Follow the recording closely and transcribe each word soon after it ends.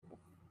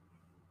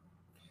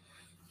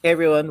Hey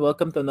everyone,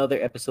 welcome to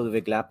another episode of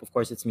Iglap. Of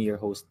course, it's me, your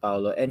host,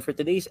 Paolo. And for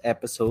today's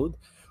episode,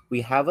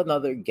 we have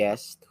another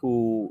guest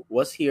who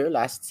was here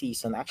last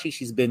season. Actually,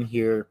 she's been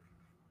here,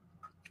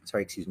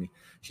 sorry, excuse me.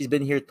 She's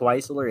been here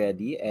twice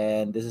already,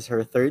 and this is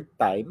her third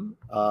time.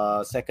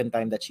 Second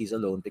time that she's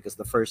alone because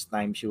the first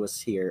time she was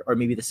here, or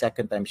maybe the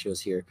second time she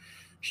was here,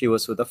 she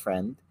was with a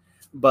friend.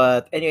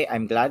 But anyway,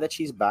 I'm glad that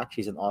she's back.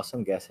 She's an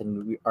awesome guest,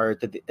 and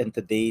and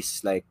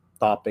today's like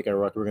topic or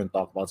what we're going to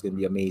talk about is going to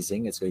be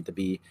amazing. It's going to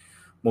be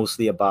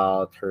mostly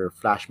about her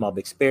flash mob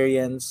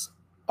experience,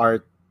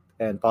 art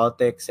and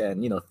politics,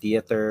 and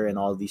theater and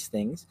all these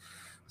things.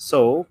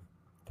 So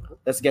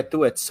let's get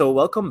to it. So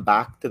welcome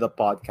back to the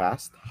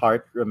podcast,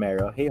 Heart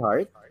Romero. Hey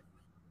Heart.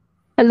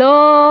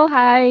 Hello!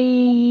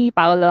 Hi,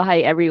 Paolo. Hi,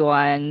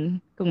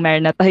 everyone. Kung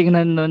meron na tayong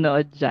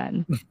nanonood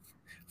dyan.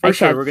 For I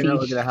sure, can't we're gonna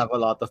see. have a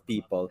lot of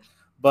people.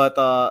 But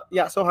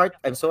yeah, so Heart,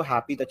 I'm so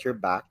happy that you're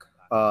back.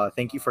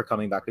 Thank you for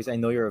coming back because I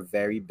know you're a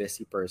very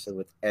busy person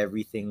with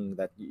everything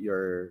that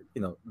you're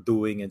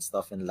doing and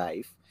stuff in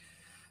life.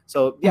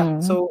 So yeah,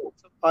 Mm. so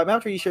I'm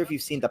not really sure if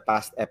you've seen the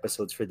past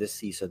episodes for this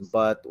season,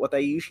 but what I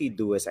usually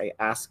do is I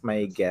ask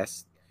my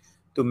guests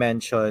to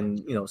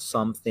mention,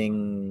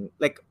 something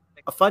like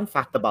a fun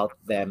fact about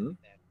them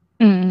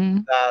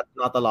Mm. that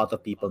not a lot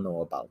of people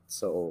know about.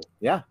 So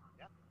yeah,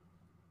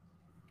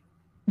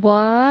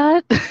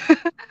 What?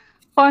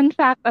 Fun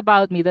fact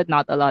about me that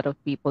not a lot of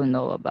people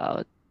know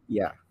about.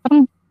 yeah.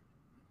 Um,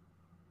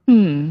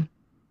 hmm.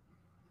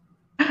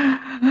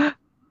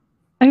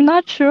 I'm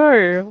not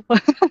sure.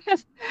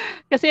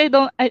 Kasi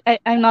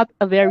I'm not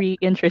a very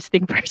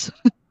interesting person.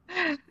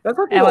 That's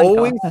what you Ewan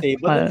ko. always say,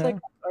 but then it's like,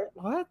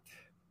 what?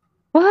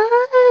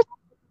 What?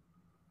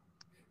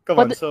 Come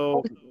on. What?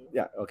 So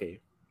yeah, okay,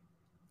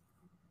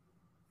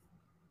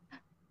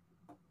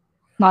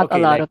 Not a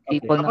okay. lot Like of okay,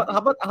 people know.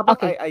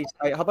 Okay.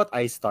 how about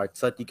I start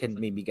so that you can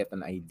maybe get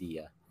an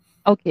idea.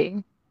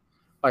 Okay.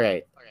 All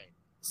right.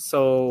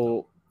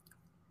 So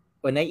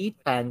when I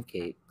eat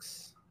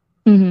pancakes,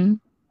 Mm-hmm.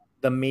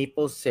 the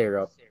maple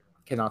syrup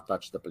cannot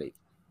touch the plate.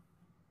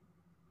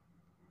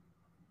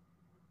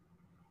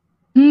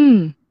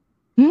 Hmm.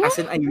 Hmm? As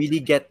in, I really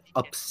get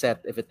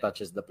upset if it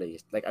touches the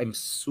plate. Like I'm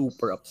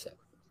super upset.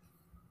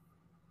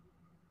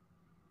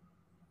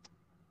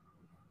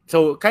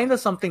 So kind of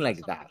something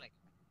like that,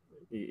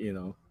 you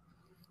know.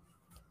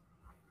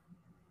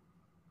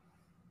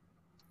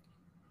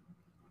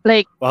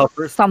 Like Well,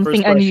 first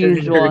something question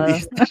in the unusual.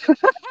 release.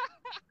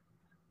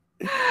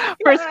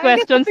 Yeah, First I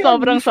guess question, something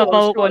sobrang unusual.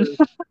 sabaw ko. Sure,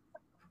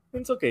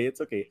 it's okay.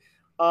 It's okay.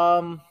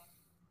 Um,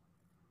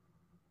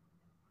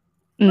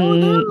 no,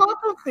 there are Mm, a lot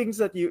of things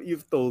that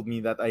you've told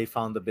me that I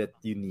found a bit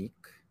unique.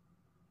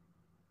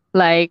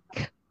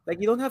 like, Like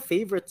you don't have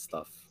favorite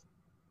stuff,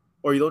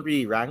 or you don't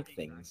really rank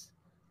things.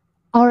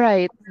 all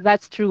right,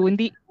 that's true.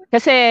 Hindi,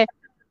 kasi,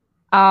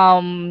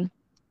 um,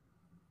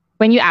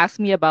 when you ask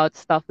me about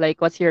stuff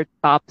like what's your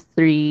top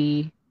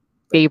three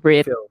Like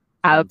favorite film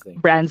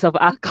something. brands of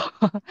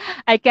alcohol,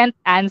 I can't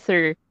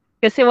answer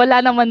kasi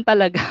wala naman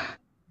talaga.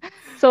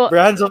 So,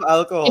 Brands of if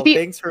alcohol. you,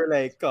 Thanks for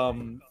like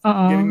giving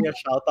uh me a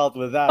shout out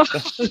with that.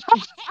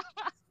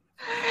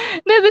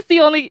 This is the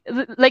only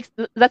like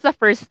that's the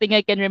first thing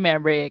I can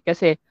remember eh.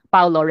 Kasi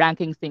Paulo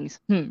ranking things.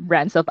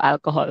 Brands of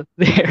alcohol Of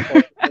there.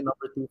 course, my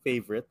number two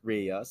favorite,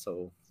 Rhea.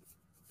 So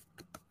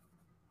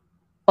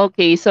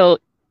Okay, so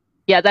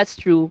yeah, that's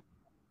true.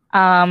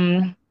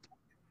 Um,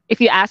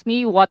 if you ask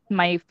me what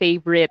my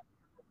favorite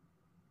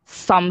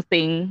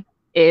something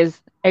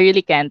is, I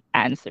really can't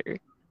answer.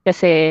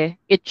 Kasi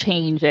it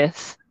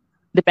changes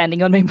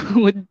depending on my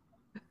mood,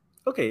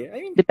 okay,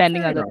 I mean,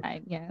 depending fair on the enough.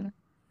 time. Yeah.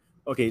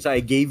 Okay, so I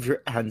gave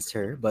your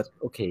answer, but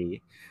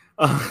okay.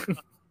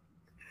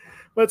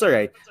 But it's all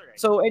right.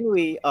 So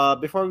anyway,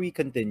 before we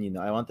continue,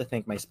 now I want to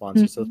thank my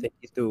sponsors. So Mm-hmm. thank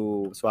you to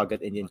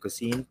Swagat Indian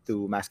Cuisine,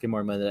 to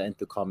Maskimor Manila, and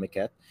to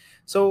Comiket.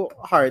 So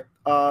Heart,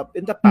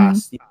 in the Mm-hmm.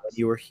 past, when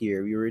you were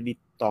here, we were really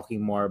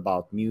talking more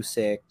about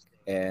music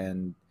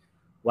and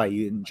why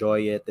you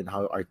enjoy it and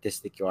how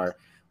artistic you are.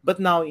 But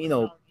now,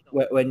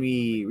 when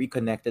we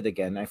reconnected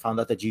again, I found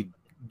out that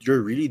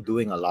you're really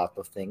doing a lot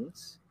of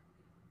things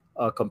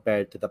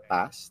compared to the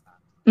past.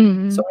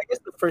 So Mm-hmm. I guess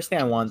the first thing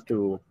I want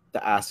to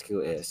ask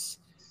you is,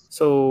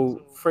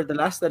 so for the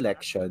last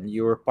election,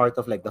 you were part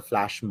of like the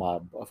flash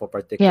mob of a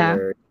Yeah.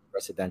 particular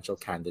presidential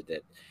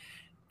candidate,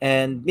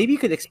 and maybe you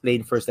could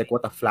explain first like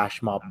what a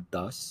flash mob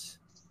does,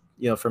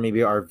 for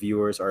maybe our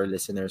viewers or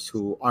listeners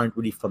who aren't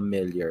really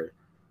familiar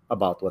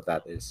about what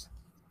that is.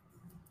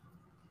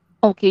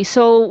 Okay,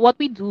 so what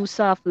we do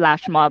sa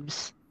flash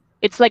mobs,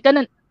 it's like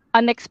an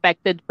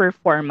unexpected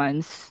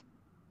performance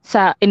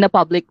in a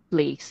public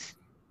place.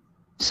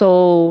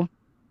 So,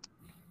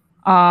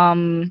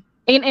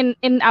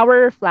 in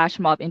our flash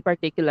mob in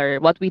particular,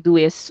 what we do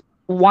is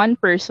one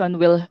person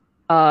will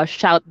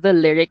shout the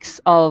lyrics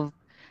of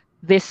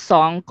this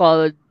song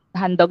called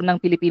Handog ng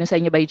Pilipino sa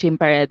inyo by Jim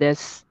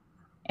Paredes,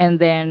 and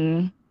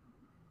then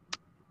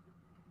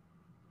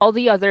all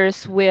the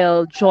others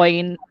will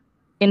join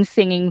in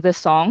singing the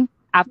song.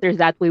 After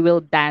that, we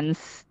will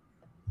dance.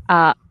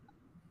 Uh,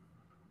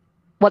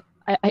 what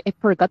I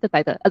forgot the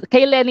title.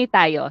 Kay Lenny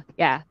Tayo.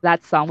 Yeah,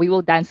 that song. We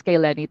will dance Kay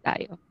Lenny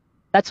Tayo.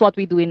 That's what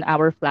we do in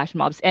our flash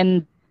mobs.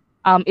 And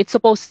it's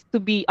supposed to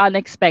be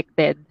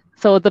unexpected.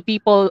 So the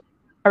people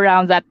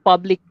around that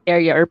public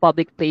area or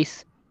public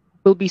place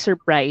will be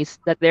surprised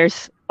that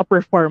there's a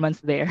performance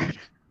there.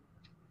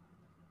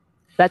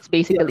 That's Yeah,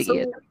 basically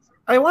it. so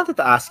I wanted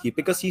to ask you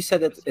because you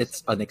said that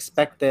it's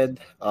unexpected.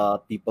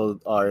 People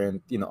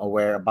aren't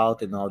aware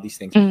about it and all these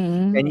things.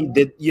 Mm. And you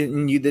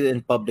did it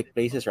in public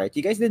places, right?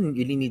 You guys didn't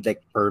really need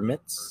like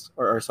permits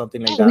or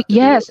something like Oh, that to do it.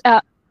 yes,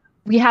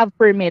 we have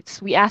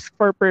permits. We ask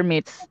for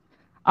permits.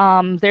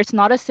 There's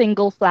not a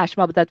single flash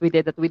mob that we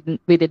did that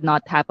we did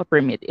not have a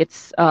permit.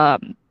 It's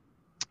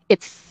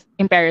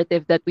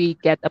imperative that we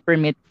get a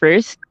permit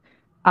first.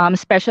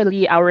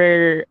 Especially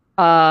our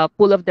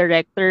pool of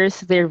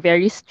directors, they're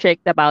very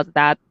strict about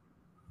that.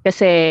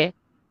 Kasi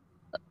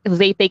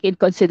they take in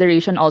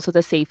consideration also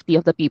the safety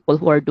of the people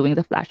who are doing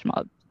the flash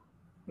mob.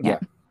 Yeah. Yeah.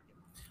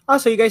 Oh,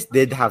 so you guys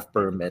did have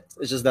permits.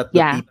 It's just that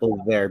the Yeah. people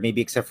there, maybe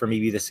except for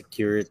maybe the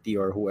security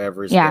or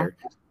whoever's Yeah. there,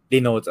 they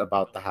know it's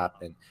about to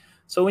happen.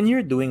 So when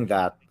you're doing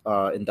that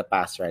in the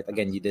past, right?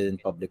 Again, you did in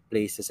public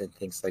places and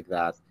things like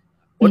that.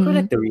 What were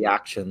Mm. like the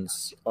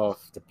reactions of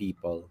the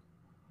people?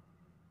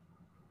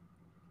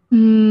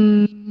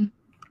 Mm.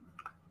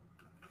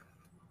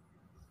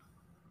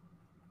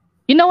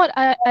 You know what?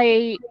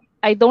 I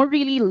don't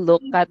really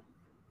look at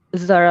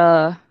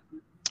the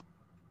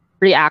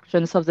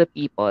reactions of the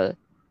people.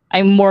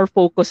 I'm more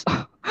focused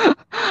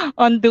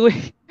on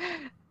doing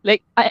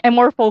like I'm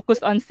more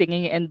focused on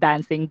singing and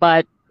dancing,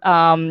 but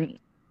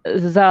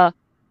the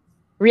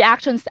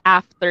reactions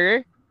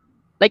after,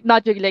 like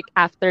not really like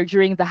after,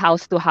 during the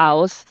house to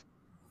house,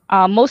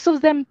 most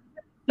of them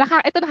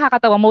ito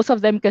nakakatawa, most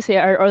of them kasi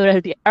are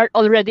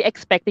already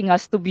expecting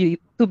us to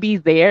be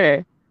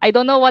there. I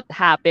don't know what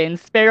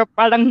happens, pero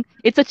parang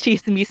it's a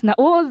chismis na,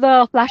 oh,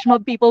 the flash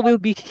mob people will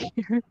be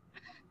here.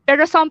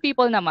 Pero some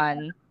people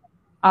naman,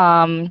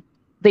 um,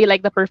 they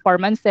like the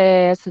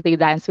performances, they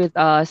dance with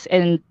us,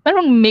 and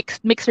parang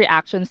mixed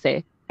reactions eh.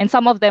 And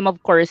some of them,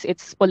 of course,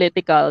 it's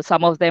political.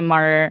 Some of them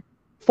are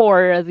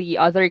for the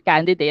other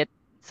candidate.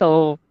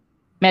 So,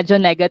 medyo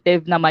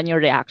negative naman yung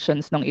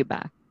reactions ng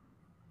iba.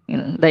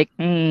 Like,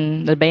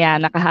 ano ba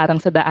yan, nakaharang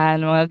sa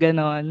daan, mga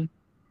ganon.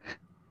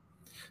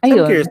 So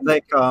I'm curious, Ayun.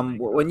 like,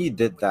 when you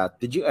did that,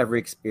 did you ever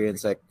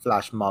experience like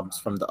flash mobs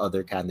from the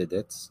other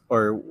candidates,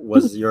 or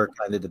was your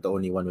candidate the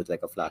only one with like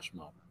a flash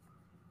mob?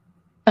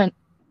 And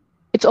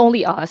it's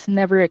only us,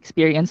 never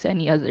experienced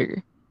any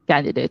other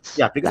candidates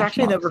Yeah, because flash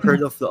actually I mobs. never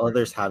heard of the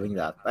others having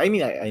that. I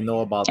mean, I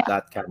know about Yeah.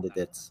 that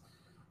candidate's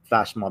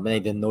flash mob, and I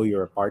didn't know you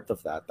were a part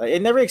of that. I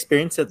never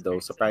experienced it though.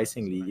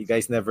 Surprisingly, you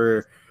guys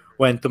never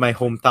went to my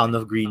hometown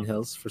of Green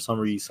Hills for some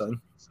reason.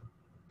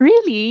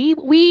 Really?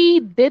 We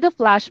did a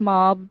flash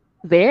mob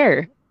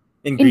there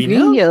In in Green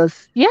Green Hills? Hills.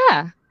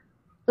 Yeah.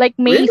 Like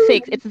May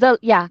Really? 6th.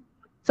 Yeah.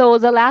 So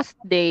the last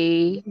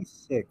day, May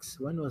 6.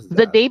 When was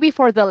the that? day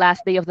before the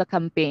last day of the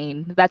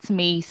campaign, that's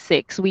May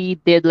 6th, we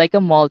did like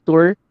a mall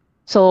tour.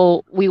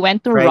 So we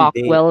went to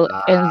Friday. Rockwell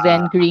and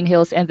then Ah, Green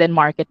Hills and then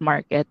Market.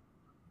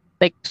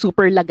 Like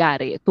super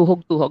lagare,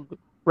 tuhog-tuhog.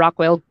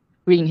 Rockwell,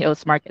 Green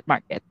Hills, Market.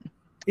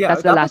 yeah,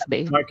 That's the dapat last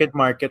day.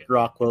 Market,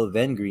 Rockwell,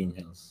 then Green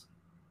Hills.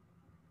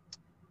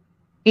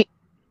 I-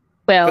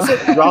 well, Kasi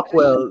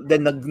Rockwell,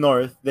 then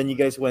north, then you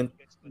guys went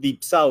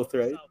deep south,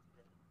 right?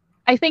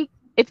 I think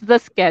it's the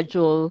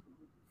schedule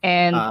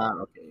and Ah,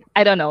 okay.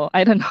 I don't know.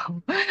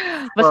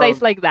 Besides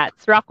Well, like that,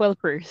 it's Rockwell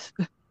first.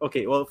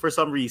 okay. Well, for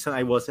some reason,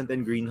 I wasn't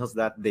in Green Hills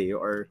that day,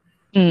 or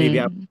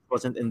maybe I Mm.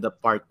 wasn't in the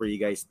part where you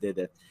guys did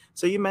it.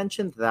 So you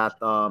mentioned that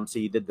so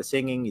you did the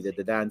singing, you did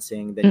the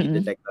dancing, then you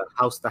did Mm-mm. like the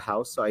house to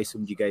house. So I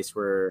assumed you guys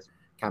were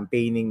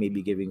campaigning,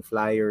 maybe giving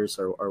flyers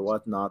or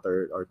whatnot,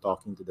 or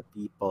talking to the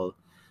people.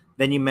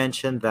 Then you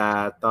mentioned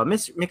that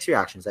mixed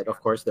reactions. Like,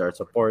 of course, there are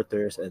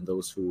supporters and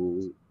those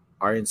who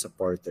aren't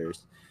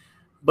supporters.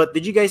 But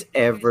did you guys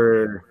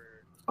ever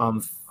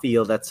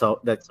feel that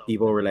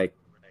people were like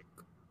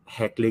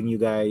heckling you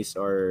guys,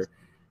 or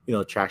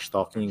trash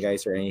talking you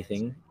guys or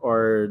anything,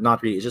 or not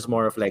really? It's just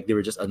more of like they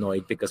were just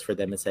annoyed because for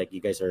them it's like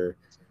you guys are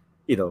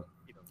you know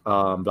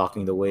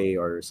blocking the way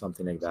or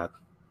something like that.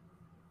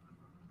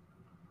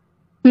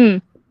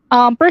 Hmm.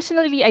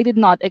 Personally, I did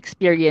not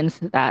experience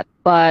that,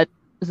 but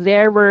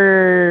there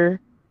were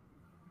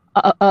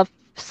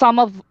some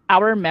of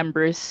our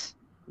members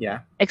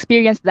Yeah.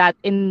 experienced that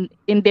in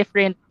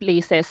different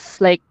places.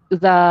 Like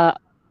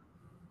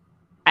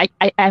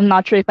I'm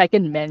not sure if I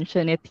can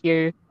mention it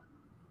here.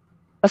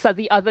 So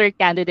the other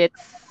candidates,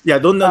 Yeah,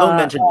 don't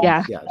mention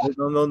names. yeah, Yeah,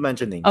 don't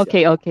mention names.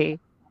 Yeah. okay.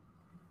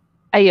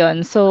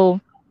 Ayun,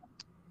 so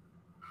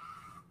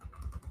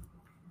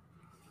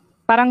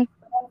parang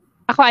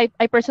ako,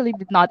 I personally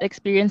did not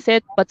experience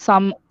it, but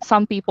some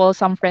people,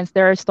 some friends,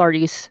 there are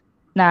stories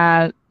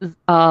na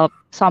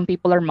some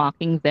people are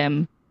mocking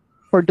them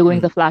for doing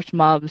Mm. the flash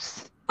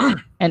mobs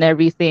and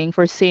everything,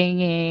 for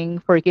singing,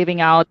 for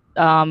giving out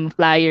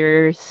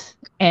flyers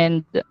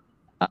and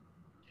uh,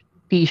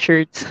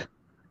 t-shirts.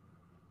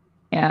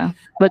 Yeah,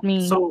 but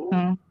me, So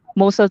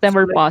Most of them So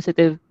were like,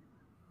 positive.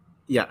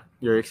 yeah,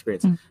 your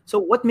experience. Mm. So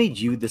what made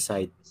you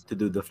decide to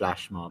do the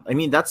flash mob? I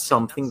mean, that's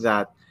something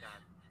that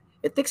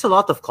it takes a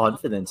lot of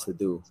confidence to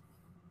do.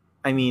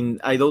 I mean,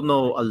 I don't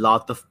know a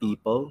lot of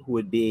people who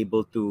would be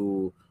able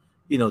to,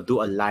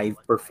 do a live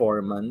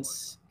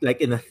performance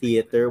like in a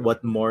theater,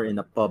 what more in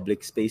a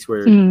public space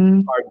where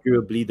Mm.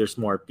 arguably there's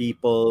more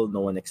people,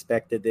 no one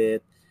expected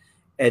it.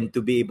 And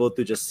to be able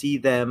to just see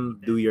them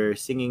do your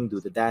singing, do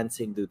the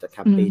dancing, do the Mm.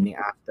 campaigning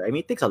after. I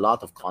mean, it takes a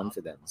lot of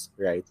confidence,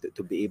 right?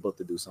 To be able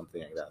to do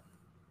something like that.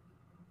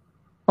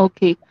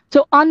 Okay.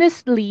 So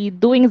honestly,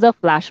 doing the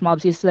flash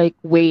mobs is like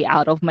way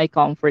out of my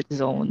comfort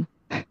zone.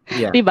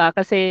 Yeah, 'Di ba?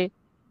 Kasi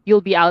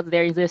you'll be out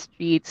there in the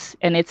streets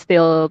and it's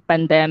still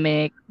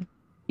pandemic.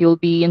 You'll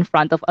be in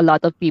front of a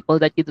lot of people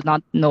that you do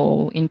not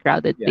know in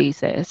crowded yeah,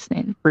 places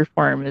and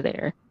perform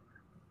there.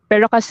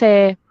 Pero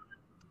kasi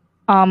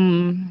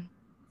um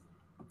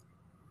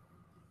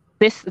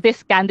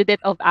this candidate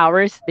of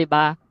ours, 'di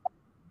ba?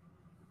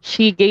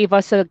 She gave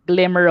us a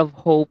glimmer of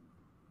hope.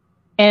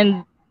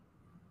 And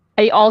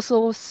I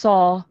also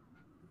saw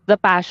the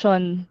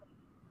passion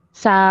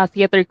sa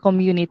theater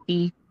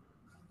community.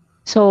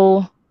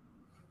 So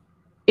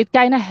it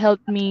kind of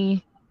helped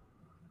me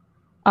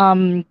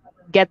um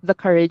get the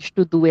courage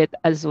to do it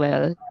as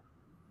well,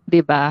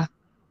 'di ba?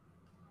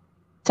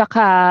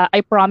 Tsaka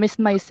I promised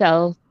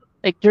myself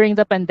like during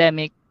the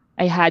pandemic,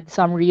 I had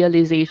some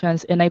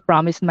realizations and I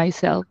promised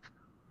myself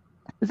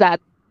that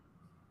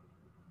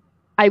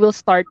I will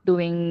start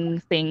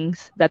doing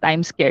things that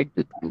I'm scared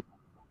to do.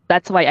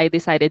 That's why I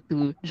decided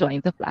to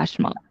join the flash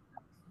mob.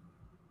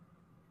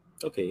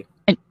 okay.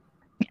 And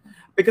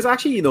Because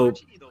actually,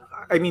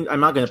 I mean, I'm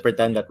not gonna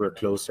pretend that we're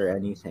close or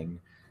anything,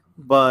 mm,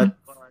 but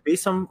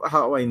based on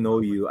how I know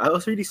you, I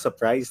was really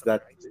surprised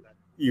that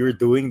you're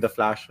doing the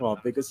flash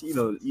mob because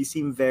you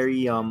seem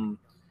very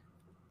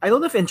I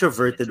don't know if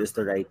introverted is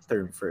the right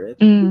term for it,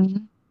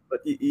 mm,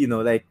 but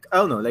like I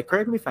don't know, like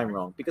correct me if I'm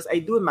wrong because I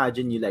do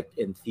imagine you like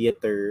in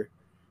theater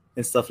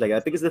and stuff like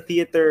that because the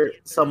theater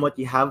somewhat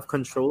you have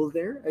control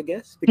there, I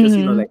guess, because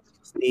mm, like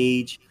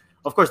stage,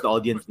 of course the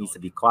audience needs to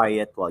be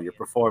quiet while you're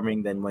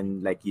performing, then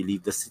when like you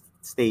leave the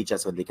stage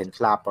that's when they can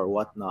clap or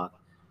whatnot,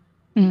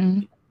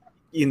 mm.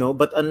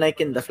 but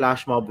unlike in the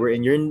flash mob where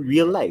you're in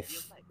real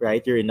life,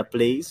 right, you're in a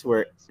place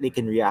where they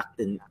can react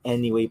in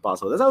any way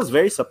possible. That's, I was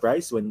very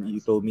surprised when you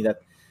told me that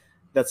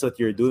that's what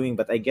you're doing,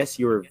 but I guess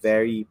you were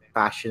very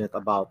passionate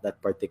about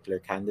that particular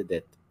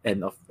candidate,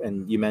 and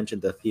you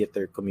mentioned the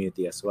theater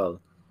community as well.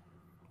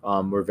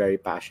 Were very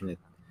passionate.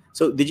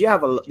 So did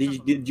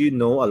you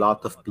know a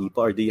lot of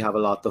people, or do you have a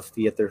lot of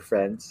theater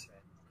friends?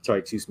 Sorry,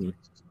 excuse me,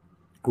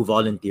 who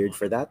volunteered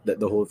for that,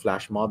 the whole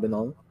flash mob and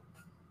all.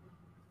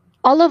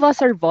 All of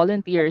us are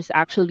volunteers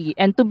actually.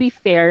 And to be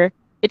fair,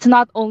 it's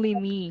not only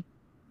me.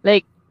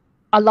 Like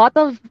a lot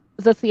of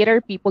the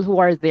theater people who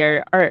are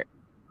there are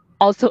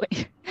also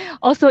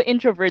also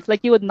introverts.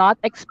 Like you would not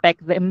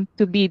expect them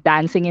to be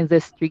dancing in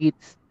the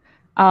streets.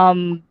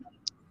 Um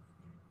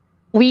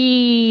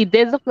we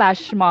did the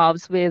flash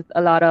mobs with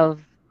a lot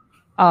of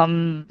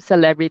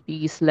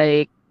celebrities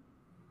like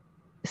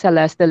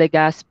Celeste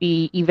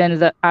Legaspi,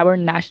 even our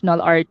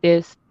national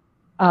artist,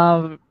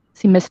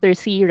 si Mr.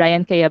 C,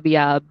 Ryan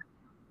Cayabyab,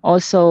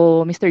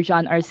 also Mr.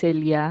 John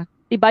Arcelia.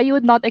 Diba, you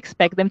would not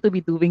expect them to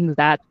be doing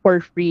that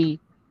for free,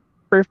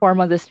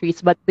 perform on the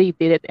streets, but they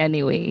did it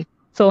anyway.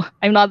 So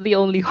I'm not the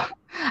only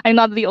I'm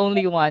not the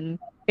only one.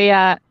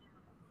 Kaya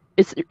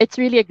it's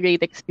really a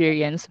great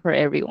experience for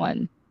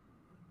everyone.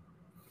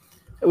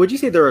 Would you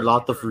say there are a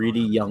lot of really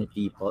young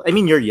people? I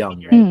mean, you're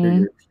young, right? You're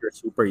Mm. you're, you're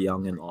super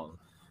young and all.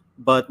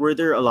 But were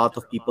there a lot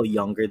of people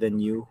younger than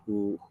you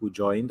who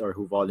joined or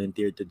who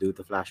volunteered to do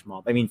the flash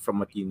mob? I mean, from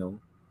what you know.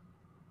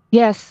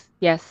 Yes,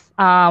 yes.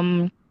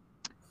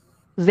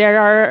 There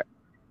are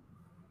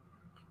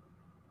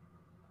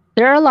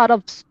there are a lot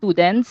of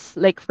students,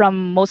 like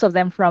from most of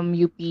them from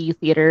UP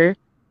Theater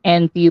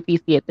and PUP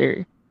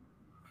Theater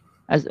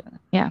as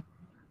yeah.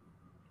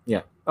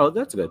 Yeah. Oh,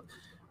 that's good.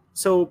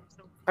 So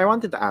I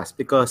wanted to ask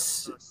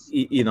because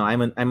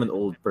I'm an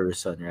old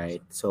person,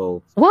 right?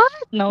 So What?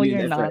 No, even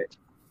you're if not.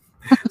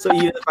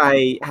 even if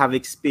I have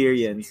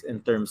experience in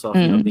terms of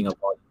Mm. being a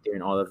volunteer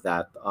and all of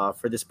that,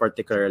 for this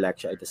particular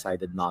election, I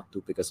decided not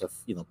to because of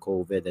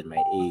COVID and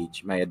my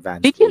age, my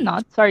advanced Did you age.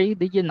 not? Sorry,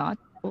 did you not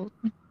vote?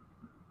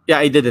 Yeah,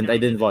 I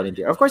didn't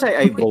volunteer. Of course, I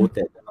Okay.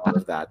 voted and all Uh,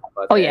 of that,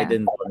 but oh I yeah.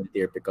 didn't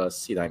volunteer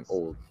because I'm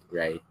old,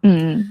 right?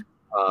 Mm.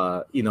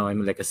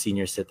 I'm like a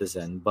senior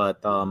citizen, but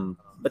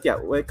yeah,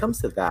 when it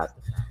comes to that,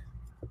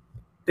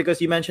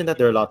 because you mentioned that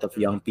there are a lot of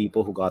young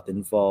people who got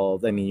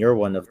involved. I mean, you're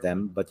one of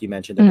them, but you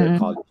mentioned that there are Mm.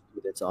 college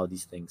students, all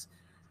these things.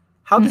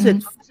 How does it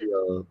Mm.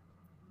 feel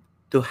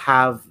to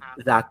have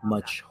that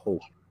much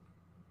hope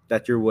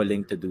that you're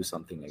willing to do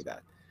something like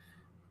that?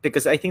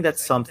 Because I think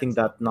that's something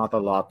that not a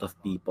lot of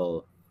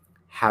people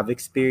have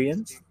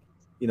experienced.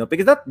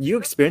 Because that you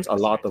experience a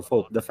lot of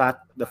hope. The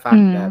fact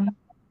that Mm.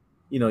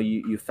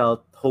 you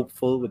felt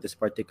hopeful with this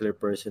particular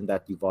person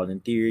that you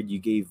volunteered, you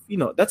gave,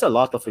 that's a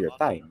lot of your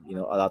time,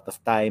 a lot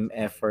of time,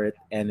 effort,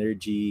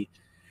 energy,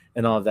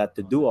 and all of that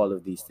to do all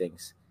of these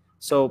things.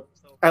 So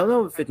I don't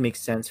know if it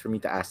makes sense for me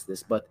to ask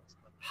this, but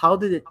how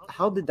did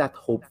that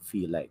hope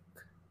feel like?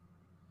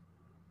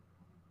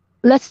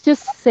 Let's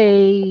just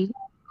say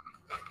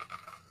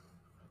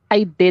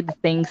I did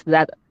things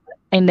that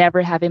I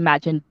never have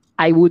imagined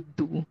I would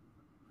do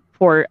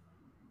for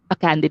a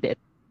candidate.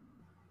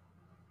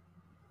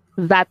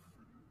 That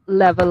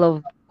level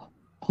of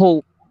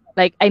hope.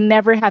 Like I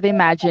never have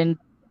imagined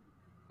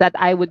that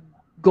I would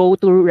go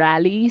to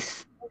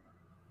rallies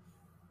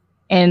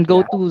and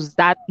go Yeah, to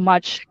that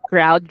much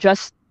crowd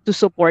just to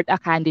support a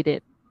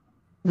candidate.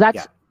 yeah,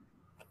 That's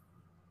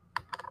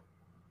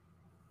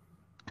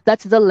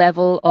that's the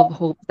level of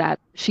hope that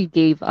she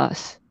gave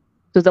us,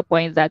 to the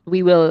point that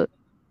we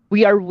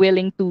are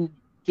willing to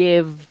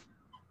give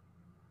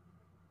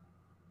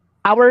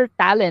our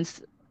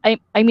talents, I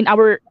mean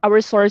our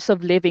source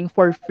of living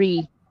for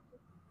free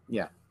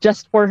yeah,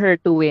 just for her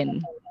to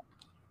win.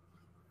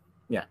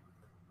 yeah.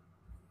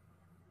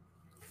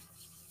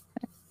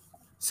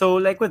 So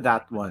like with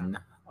that one,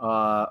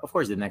 of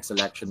course the next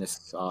election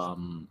is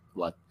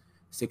what,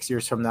 6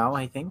 years from now,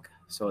 I think.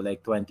 So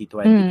like Mm,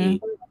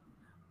 2028.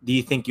 Do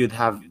you think you'd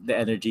have the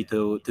energy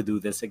to do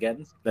this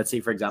again? Let's say,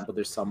 for example,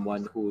 there's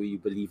someone who you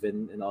believe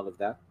in and all of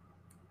that.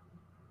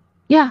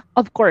 yeah,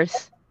 of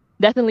course.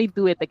 Definitely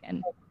do it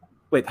again.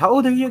 Wait, how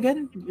old are you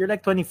again? You're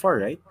like 24,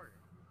 right?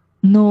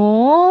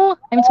 No,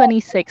 I'm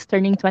 26,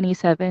 turning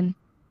 27.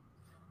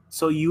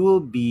 So you will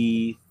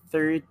be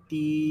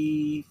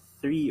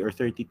 33 or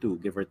 32,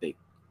 give or take,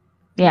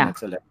 in the Yeah.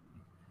 next election.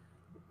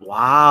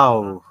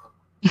 Wow.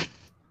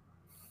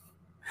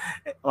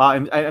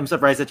 Well, I'm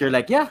surprised that you're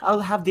like, yeah,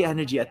 I'll have the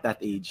energy at that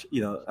age,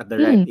 at the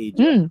right Mm, age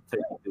of mm,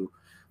 32.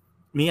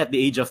 Me at the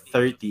age of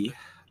 30,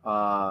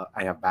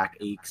 I have back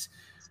aches.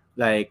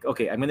 Like,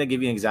 okay, I'm gonna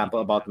give you an example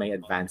about my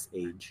advanced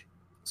age.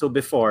 So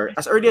before,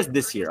 as early as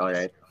this year, all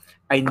right,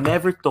 I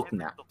never took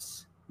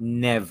naps.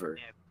 Never.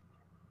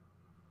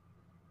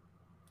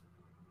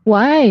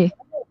 why?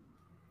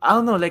 I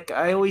don't know. Like,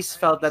 I always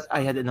felt that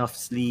I had enough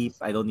sleep.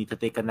 I don't need to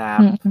take a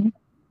nap. Mm-mm.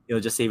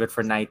 Just save it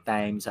for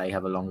nighttime so I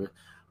have a longer.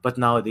 But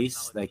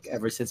nowadays, like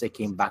ever since I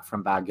came back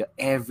from Baguio,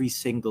 every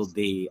single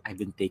day I've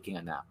been taking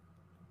a nap,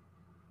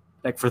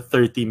 like for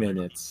 30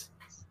 minutes.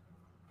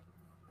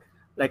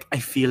 Like I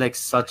feel like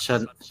such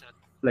a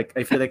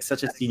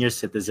senior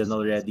citizen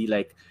already.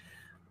 Like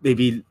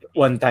maybe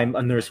one time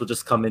a nurse will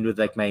just come in with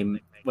like my,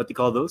 what do you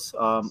call those?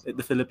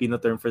 The Filipino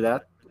term for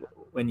that,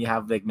 when you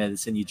have like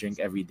medicine you drink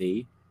every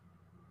day.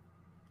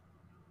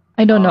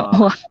 I don't know.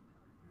 Uh,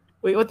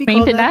 wait, what do you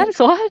call that? Maintenance?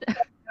 What?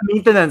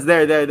 Maintenance.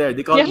 There.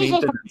 They call it Yeah.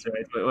 maintenance,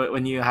 right?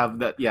 When you have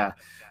that, yeah.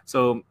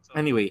 So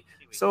anyway,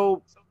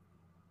 so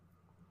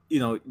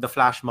the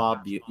flash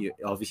mob. You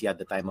obviously at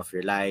the time of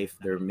your life,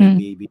 there Mm.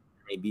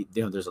 maybe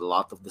there's a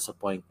lot of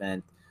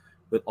disappointment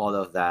with all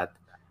of that.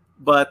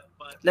 But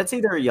let's say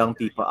there are young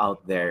people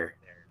out there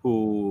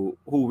who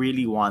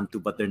really want to,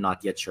 but they're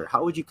not yet sure.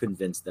 How would you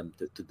convince them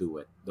to do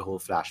it? The whole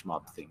flash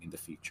mob thing in the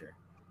future.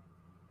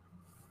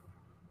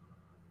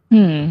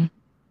 Hmm.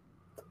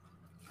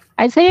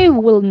 I'd say I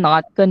will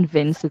not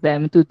convince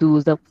them to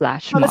do the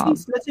flash No, mob.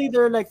 let's say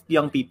there are like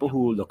young people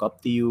who look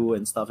up to you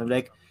and stuff. I'm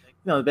like,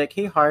 like,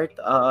 hey, Heart,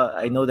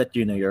 I know that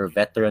you're a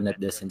veteran at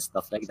this and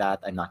stuff like that.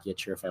 I'm not yet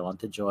sure if I want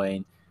to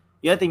join.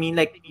 You know what I mean?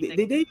 Like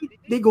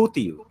they go to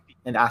you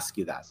and ask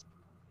you that.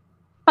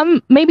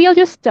 Maybe I'll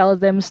just tell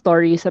them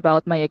stories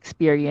about my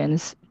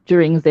experience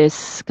during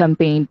this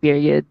campaign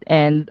period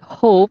and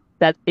hope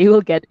that they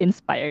will get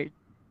inspired.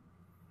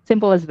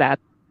 Simple as that.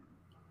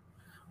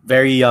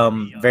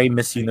 Very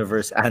Miss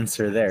Universe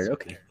answer there.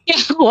 Okay.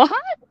 Yeah, what?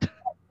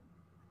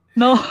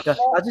 No. Yeah,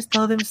 I'll just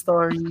tell them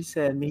stories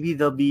and maybe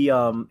they'll be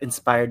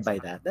inspired by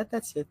that.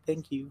 That's it.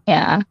 Thank you.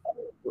 Yeah.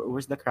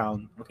 Where's the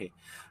crown? Okay.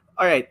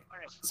 All right.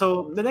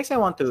 So the next I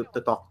want to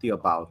talk to you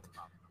about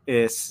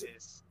is,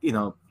 you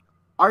know,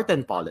 art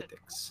and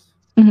politics.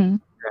 Mm-hmm.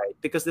 Right.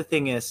 Because the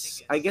thing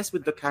is, I guess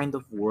with the kind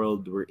of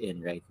world we're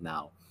in right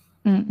now,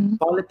 Mm-hmm.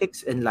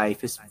 politics and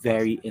life is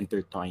very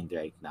intertwined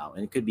right now.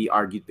 And it could be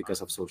argued because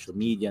of social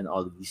media and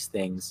all of these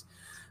things.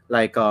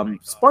 Like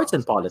sports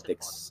and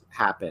politics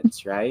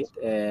happens, right?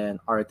 And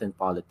art and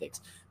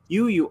politics.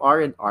 You are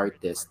an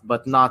artist,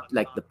 but not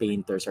like the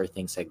painters or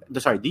things like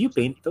that. Sorry, do you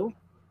paint though?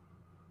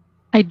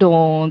 I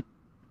don't,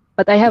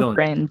 but I You have don't.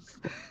 friends.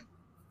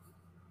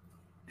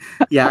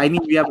 Yeah, I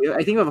mean,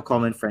 I think we have a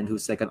common friend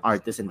who's like an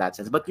artist in that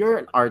sense, but you're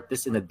an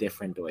artist in a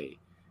different way.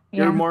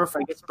 You're Yeah. more of,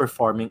 I guess,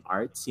 performing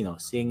arts, Yeah.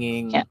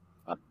 singing,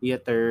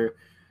 theater,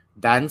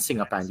 dancing,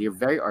 apparently. You're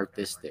very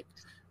artistic.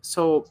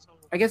 So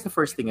I guess the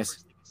first thing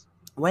is,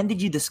 when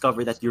did you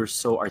discover that you're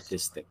so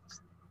artistic?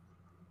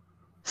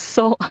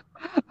 So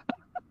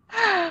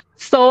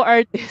so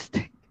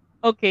artistic.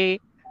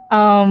 Okay.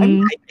 I mean,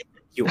 Um I think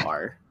you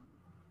are.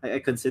 I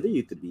consider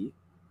you to be.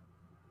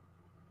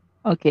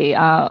 okay.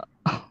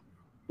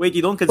 Wait,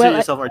 you don't consider Well,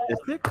 yourself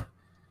artistic?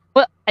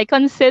 I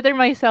consider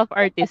myself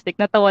artistic.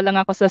 Natawa lang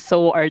ako sa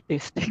so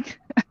artistic.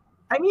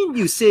 I mean,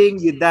 you sing,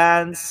 you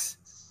dance,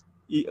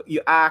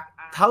 you act.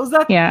 How's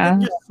that? Yeah.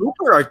 You're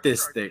super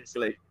artistic.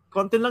 Like,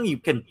 konti lang you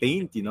can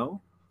paint, you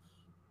know?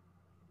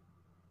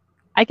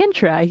 I can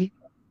try.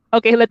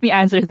 Okay, let me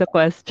answer the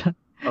question.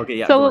 Okay,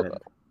 yeah, go So, ahead.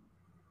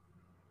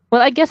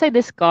 well, I guess I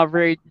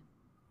discovered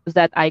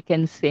that I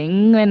can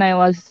sing when I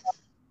was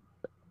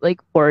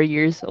like 4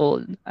 years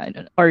old, I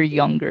don't or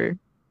younger,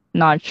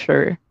 not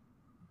sure.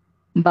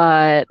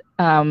 But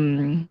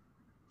I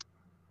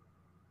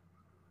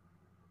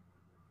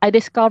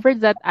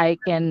discovered that I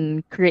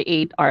can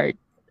create art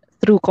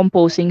through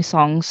composing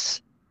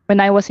songs when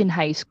I was in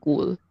high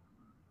school.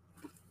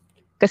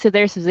 Because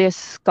there's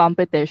this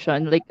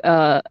competition, like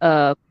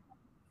a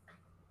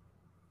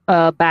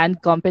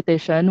band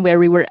competition where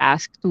we were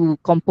asked to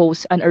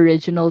compose an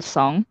original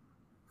song,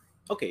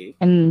 Okay.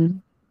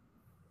 and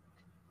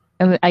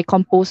I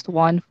composed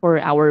one for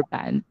our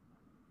band,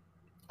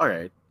 All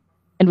right.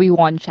 and we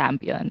won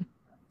champion.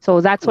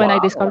 So that's when I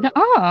Wow. discovered,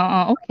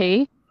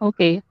 okay,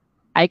 okay,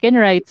 I can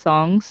write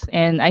songs.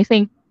 And I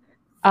think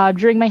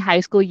during my high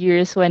school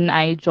years, when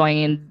I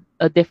joined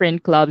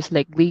different clubs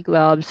like glee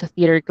clubs,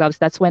 theater clubs,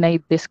 that's when I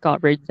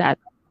discovered that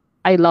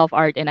I love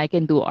art and I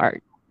can do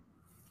art.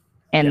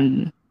 Yeah.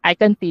 And I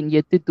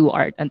continue to do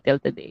art until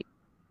today.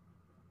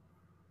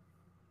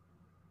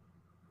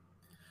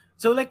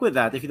 So like with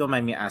that, if you don't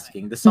mind me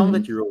asking, the song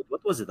that Mhm. you wrote,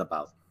 what was it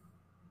about?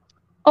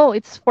 Oh,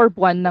 it's for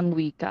Buwan ng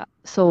Wika.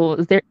 So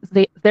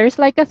there's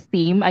like a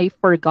theme. I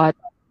forgot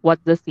what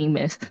the theme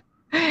is.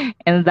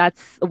 And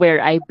that's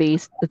where I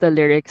based the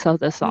lyrics of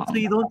the Wait, so song.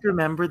 you don't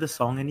remember the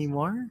song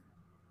anymore?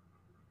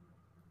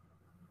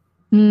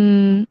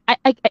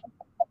 I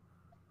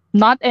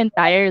not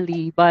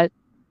entirely, but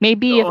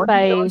maybe if Why don't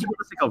I you give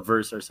us like a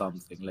verse or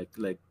something? Like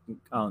I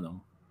don't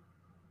know.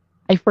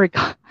 I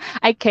forgot.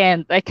 I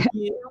can't. I can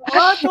Yeah,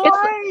 what? it's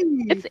Why?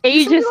 it's You said you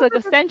ages don't ago,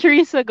 remember.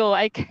 centuries ago.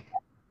 I can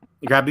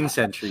Grabbing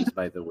centuries,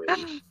 by the way.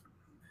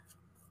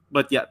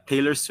 But yeah,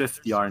 Taylor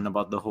Swift yarn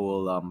about the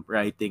whole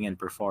writing and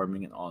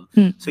performing and all.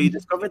 So you Mm,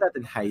 discovered that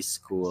in high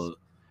school.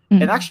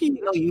 And mm. actually,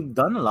 you know, you've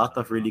done a lot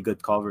of really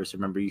good covers.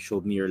 Remember, you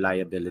showed me your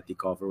liability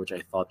cover, which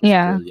I thought was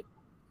Yeah. brilliant.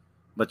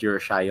 But you're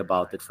shy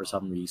about it for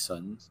some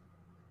reason.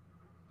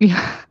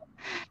 Yeah.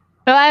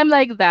 So I'm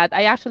like that.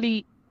 I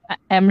actually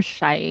am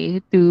shy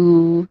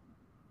to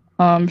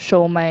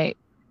show my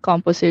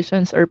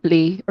compositions or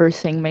play or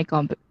sing my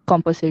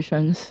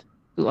compositions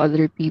to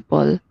other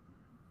people.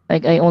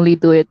 Like I only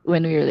do it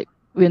when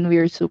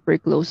we're super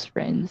close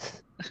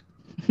friends.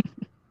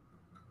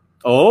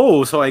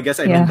 Oh, so I guess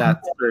I'm in Yeah.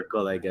 that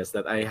circle, I guess,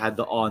 that I had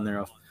the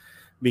honor of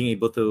being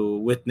able to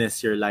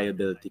witness your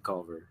liability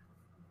cover.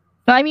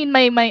 No, I mean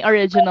my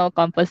original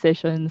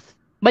compositions.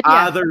 But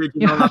Ah, yeah. the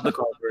original, not the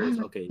Yeah. covers.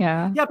 Okay.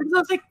 Yeah. Yeah, because I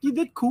was like, you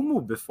did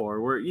Kumu before,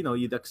 where you know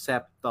you'd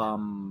accept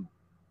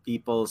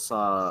people's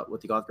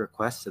what you got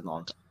requests and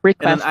all.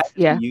 And on Requests.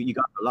 IG, Yeah. you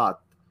got a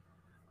lot.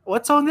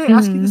 What song did I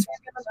ask you to Mhm. sing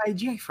again on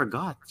IG? I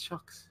forgot.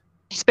 Shucks.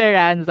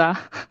 Esperanza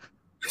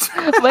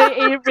by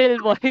April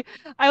Boy.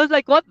 I was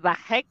like, what the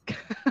heck?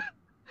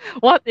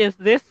 What is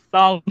this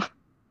song?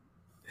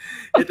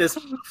 It is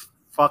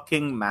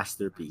fucking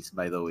masterpiece,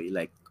 by the way.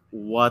 Like,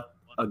 what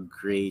a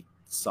great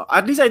song.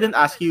 At least I didn't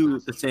ask you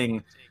to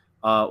sing.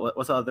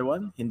 What's the other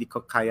one? Hindi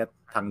ko kaya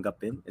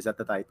tanggapin. Is that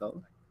the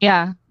title?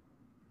 Yeah.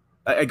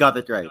 I got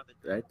it right.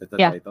 Right, that's the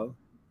Yeah. title.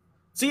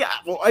 So yeah,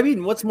 well, I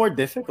mean, what's more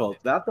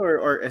difficult, that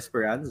or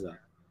Esperanza?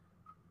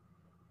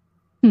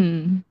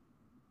 Hmm.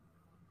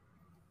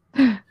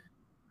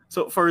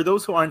 So for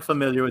those who aren't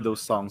familiar with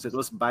those songs, it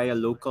was by a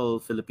local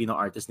Filipino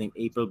artist named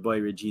April Boy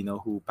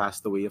Regino who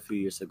passed away a few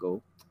years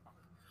ago.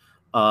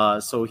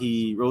 So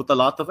he wrote a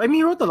lot of, I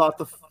mean, he wrote a lot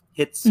of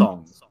hit Mm,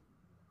 songs,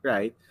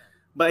 right?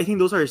 But I think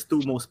those are his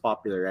two most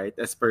popular, right?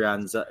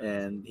 Esperanza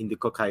and Hindi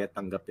Ko Kaya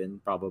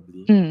Tanggapin,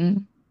 probably.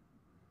 mm.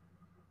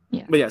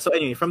 Yeah. But yeah, so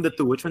anyway, from the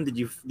two, which one do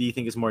you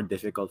think is more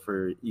difficult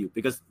for you?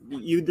 Because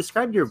you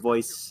described your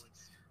voice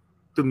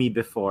to me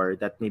before,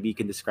 that maybe you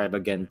can describe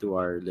again to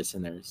our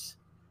listeners.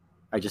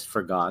 I just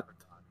forgot.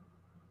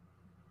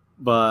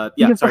 But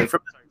yeah, You sorry,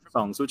 for- from the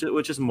songs,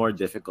 which is more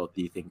difficult,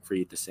 do you think, for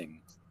you to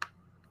sing?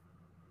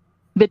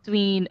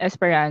 Between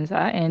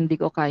Esperanza and Di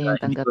Ko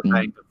Kayang Hindi ko Tanggapin.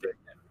 kayang compare.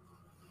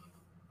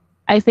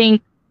 I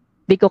think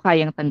Di Ko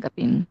Kayang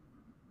Tanggapin.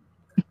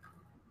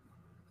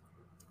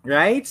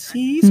 Right?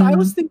 See? So I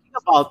was Mm. thinking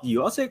about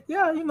you. I was like,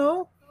 yeah, you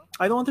know,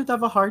 I don't want her to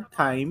have a hard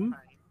time.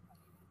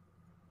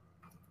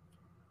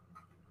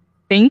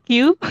 Thank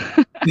you.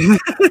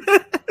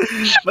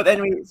 But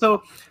anyway,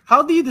 so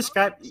how do you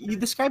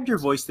described your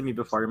voice to me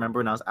before? Remember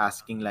when I was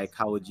asking like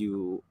how would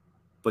you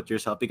put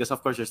yourself, because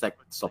of course there's like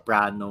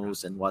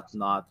sopranos and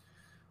whatnot.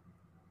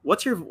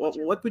 What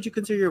would you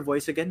consider your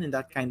voice again in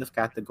that kind of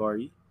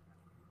category?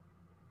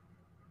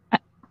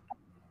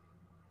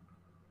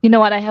 You know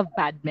what? I have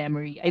bad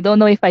memory. I don't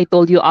know if I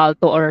told you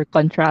alto or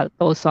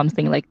contralto,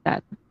 something like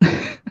that.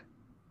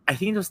 I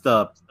think it was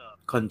the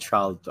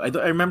contralto. I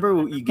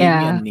remember you gave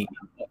me a Yeah. name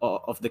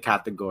of the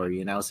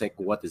category, and I was like,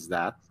 "What is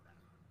that?"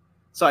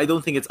 So I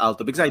don't think it's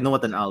alto because I know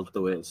what an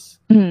alto is.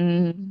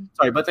 Mm.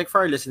 Sorry, but like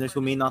for our listeners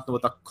who may not know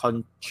what a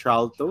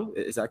contralto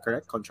is, that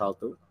correct?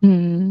 Contralto.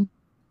 Mm.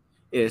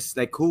 is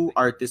like, who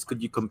artist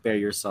could you compare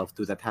yourself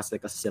to that has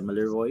like a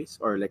similar voice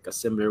or like a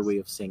similar way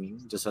of singing,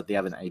 just so they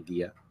have an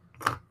idea?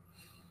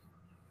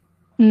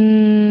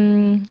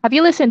 Have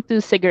you listened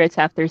to Cigarettes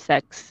After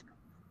Sex?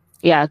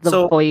 Yeah, the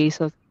So voice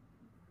of.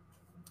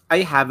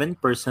 I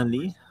haven't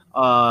personally.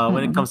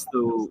 When it Mm, comes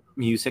to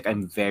music,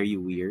 I'm very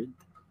weird.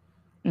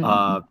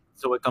 mm.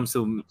 So when it comes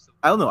to,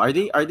 I don't know, are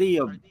they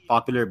a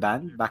popular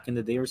band back in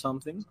the day or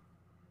something?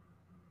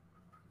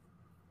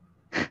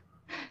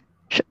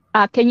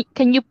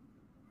 Can you?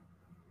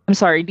 I'm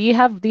sorry. Do you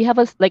have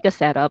like a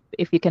setup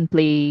if you can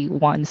play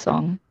one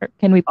song? Or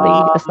can we play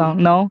a Um,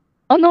 song? No.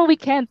 Oh no, we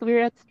can't.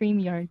 We're at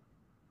StreamYard.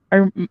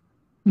 Or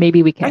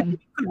maybe we I can.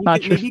 think we Not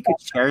could sure. maybe you could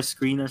share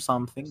screen or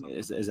something.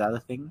 Is that a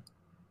thing?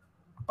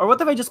 Or what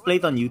if I just play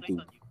it on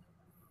YouTube?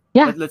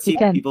 Yeah, Let's we see if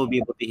can. people will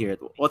be able to hear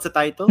it. What's the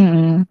title?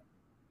 Mm.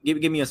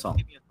 Give me a song.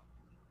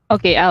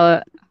 Okay,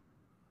 I'll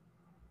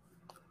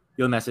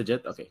You'll message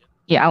it. Okay.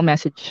 yeah, I'll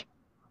message.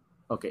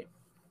 Okay.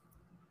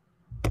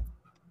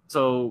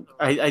 So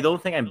I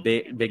don't think I'm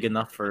big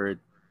enough for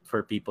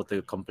people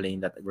to complain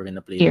that we're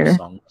gonna play their Here.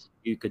 song.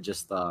 You could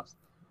just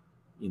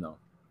you know,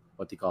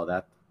 what do you call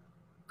that?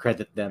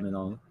 Credit them and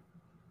all. All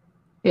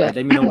Yeah. right,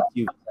 let me know what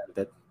you sent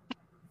it.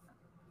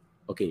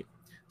 Okay.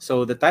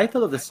 So the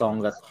title of the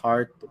song that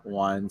Heart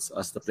wants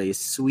us to play is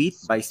Sweet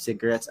by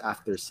Cigarettes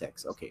After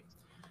Sex. Okay.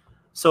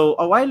 So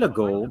a while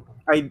ago,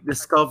 I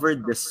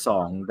discovered this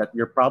song that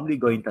you're probably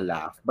going to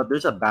laugh, but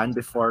there's a band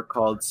before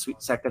called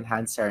Sweet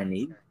Secondhand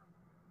Serenade.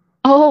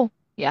 Oh,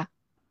 yeah.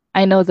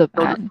 I know the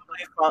So band.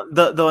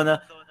 the one,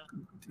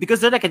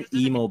 because they're like an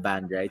emo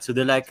band, right? So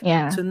they're like,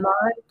 Yeah.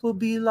 tonight will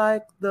be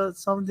like the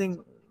something.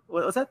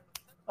 What was that?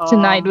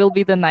 Tonight Um, will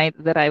be the night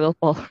that I will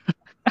fall.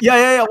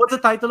 yeah. What's the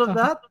title of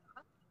that?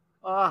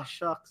 Ah,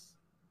 shucks.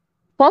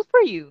 Fall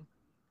for you.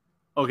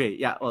 Okay,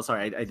 yeah. Well,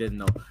 sorry, I didn't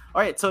know.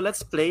 All right, so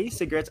let's play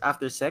Cigarettes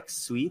After Sex,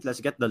 Sweet.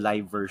 Let's get the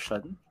live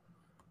version.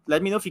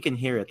 Let me know if you can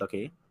hear it,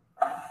 okay?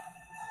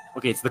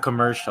 Okay, it's the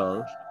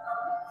commercial.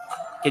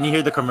 Can you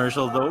hear the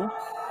commercial though?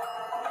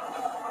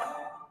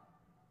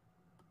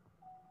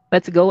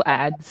 Let's go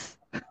ads.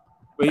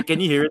 Wait, can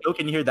you hear it though?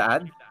 Can you hear the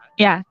ad?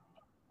 Yeah.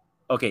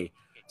 Okay.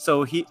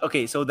 So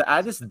the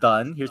ad is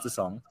done. Here's the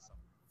song.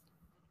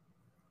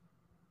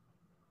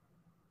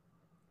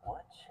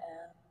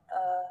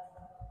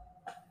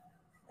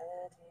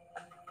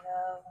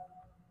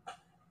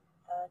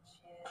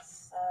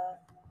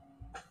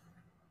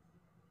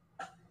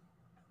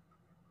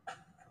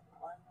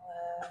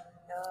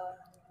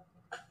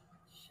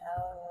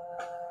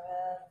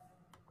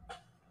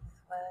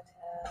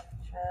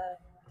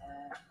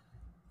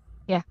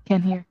 Yeah,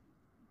 can hear.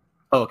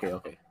 Oh,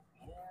 okay.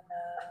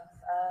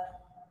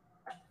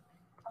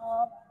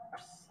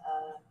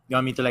 You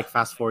want me to like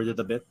fast forward it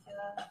a bit?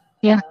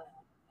 Yeah.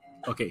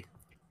 Okay.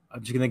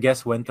 I'm just gonna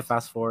guess when to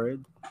fast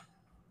forward.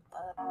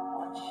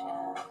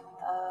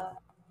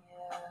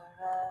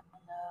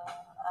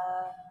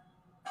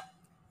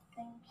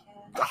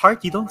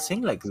 Heart, you don't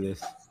sing like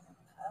this.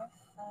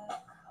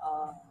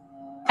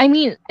 I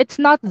mean, it's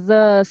not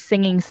the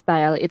singing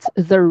style, it's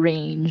the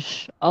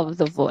range of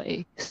the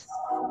voice.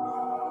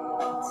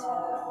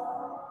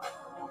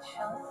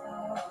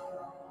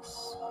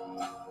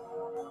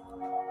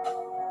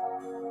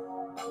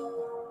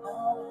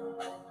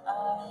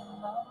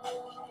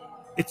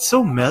 It's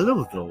so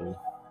mellow though.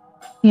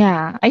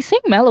 Yeah, I sing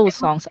mellow I don't,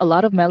 songs, a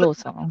lot of but mellow I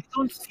songs.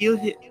 don't feel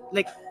it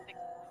like.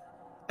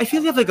 I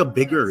feel you have like a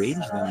bigger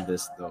range than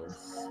this though.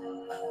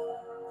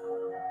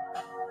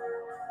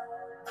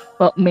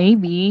 Well,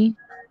 maybe.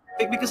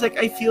 Because like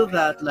I feel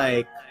that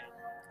like,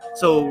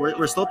 so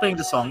we're still playing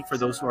the song for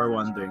those who are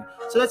wondering.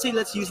 So let's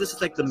use this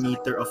as like the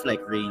meter of like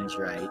range,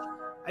 right?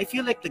 I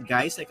feel like the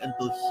guys like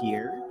until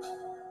here.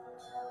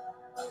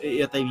 You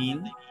know what I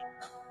mean?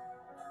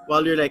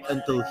 While you're like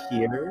until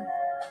here.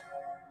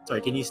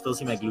 Sorry, can you still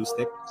see my glue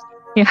stick?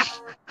 Yeah.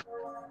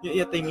 You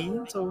know what I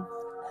mean? So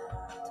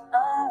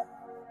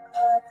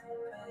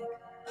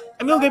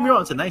I mean, don't get me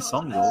wrong, it's a nice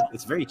song though.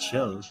 It's very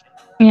chill.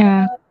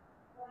 Yeah.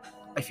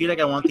 I feel like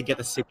I want to get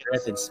a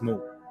cigarette and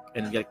smoke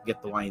and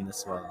get the wine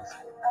as well.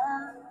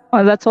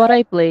 Well, that's what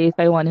I play if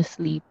I want to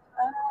sleep.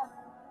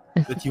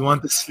 That you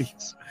want to sleep.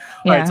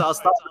 All right, Yeah. so I'll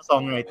stop the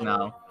song right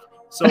now.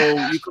 So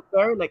you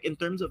compare like in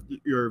terms of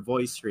your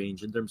voice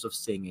range, in terms of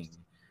singing,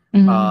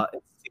 Hmm.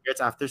 it's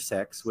Cigarettes After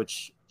Sex,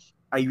 which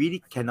I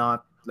really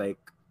cannot like.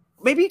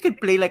 Maybe you could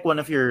play like one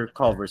of your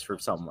covers for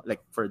someone, like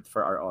for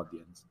our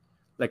audience,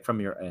 like from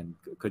your end.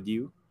 Could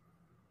you?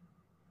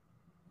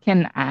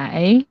 Can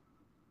I?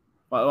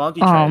 Well, why don't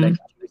you try like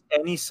Um, choose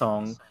any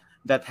song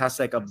that has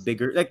like a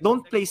bigger like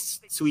don't play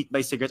Sweet by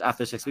Cigarettes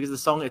After Sex because the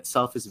song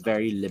itself is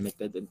very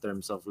limited in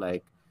terms of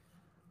like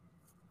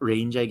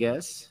range, I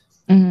guess.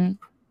 mhm.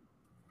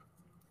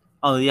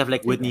 Oh, you have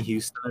like Whitney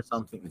Houston or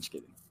something. I'm just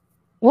kidding.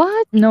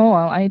 What? No,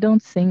 I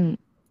don't sing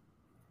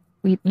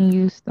Whitney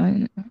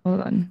Houston.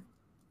 Hold on.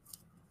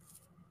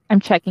 I'm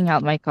checking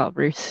out my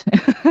covers.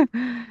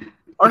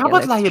 Or how Okay,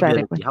 about let's try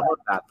like Liability? How about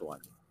that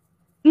one?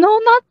 no,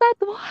 not that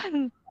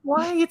one.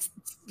 Why? It's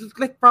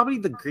like probably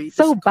the So greatest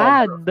cover of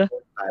bad.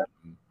 all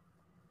time.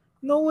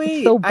 No It's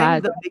way. so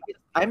bad.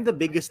 I'm the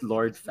biggest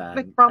Lord Like fan.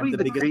 I'm probably the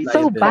the biggest greatest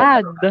So liability.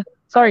 bad.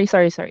 Sorry.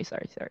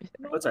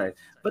 What's alright?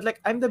 But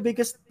like I'm the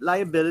biggest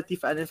liability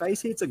fan. If I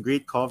say it's a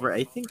great cover,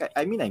 I think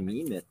I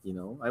mean it, you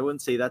know. I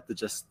wouldn't say that to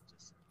just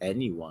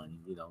anyone,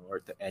 you know, or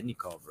to any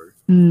cover.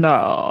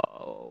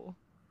 No.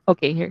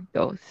 Okay, here it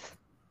goes.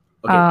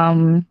 Okay.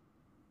 Um,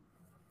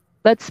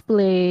 let's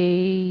play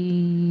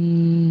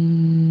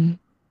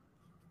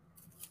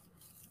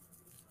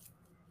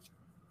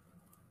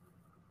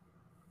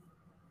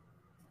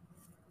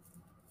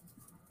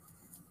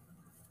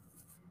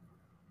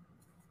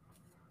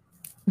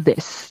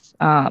this.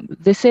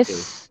 This Okay.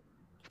 is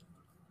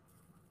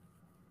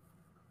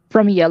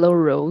from Yellow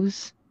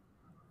Rose.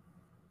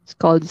 It's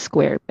called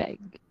Square Peg.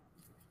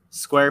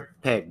 Square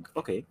peg.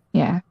 Okay.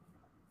 Yeah,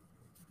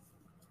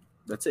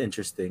 That's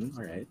interesting.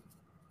 All right.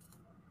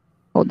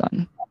 hold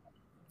on.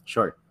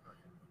 Sure.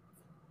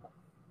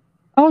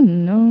 Oh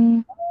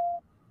no.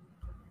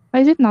 Why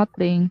is it not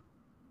playing?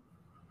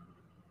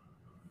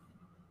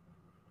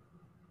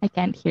 I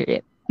can't hear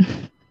it.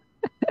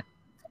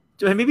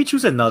 Maybe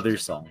choose another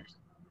song.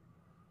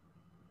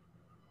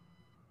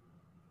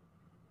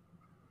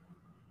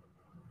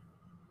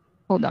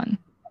 Hold on.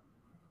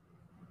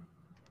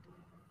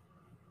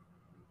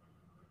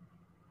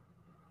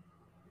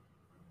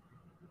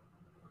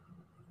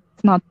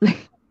 It's not playing.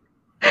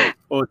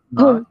 Oh, it's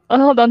not?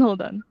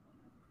 Hold on.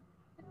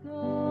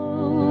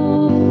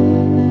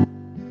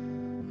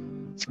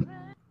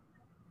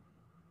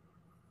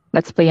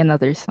 Let's play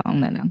another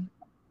song na lang.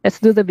 Let's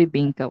do the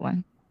Bibingka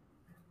one.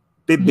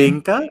 Here.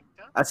 Bibingka?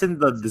 As in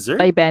the dessert?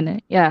 By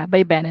Ben. Yeah,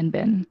 by Ben and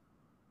Ben.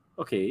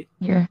 Okay.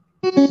 Here.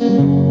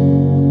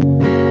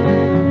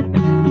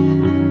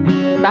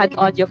 Bad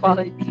audio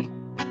quality.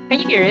 Can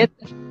you hear it?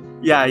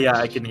 Yeah,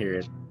 I can hear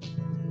it.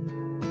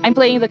 I'm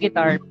playing the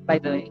guitar, by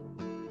the way.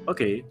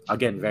 Okay.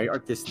 Again, very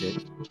artistic.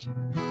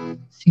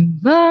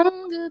 Simbang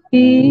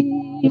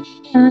gabi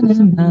na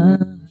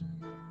naman,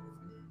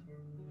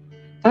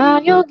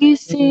 tayo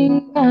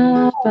gising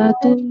na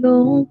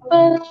patulog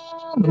pa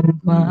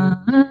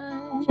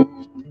lamang.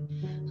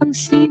 Ang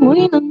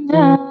simoy ng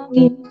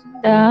hangin,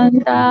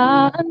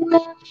 daan-daan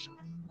na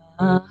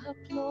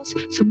mahaplos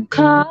sa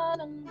mukha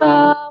ng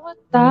bawat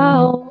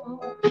tao.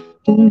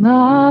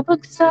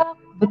 Bumabagsak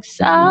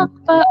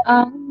pa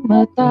ang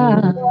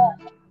mata.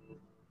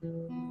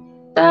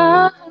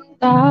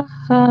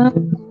 Dahan-dahan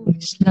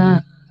bumis na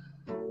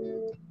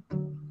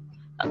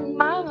ang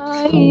mga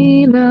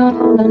ilaw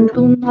ng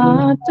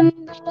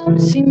tumatandang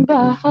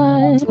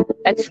simbahan.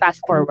 Let's fast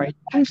forward.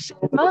 Ang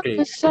simak Okay.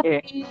 na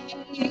sabi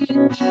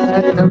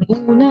at ang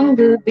unang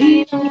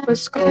gabi ng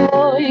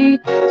Pasko'y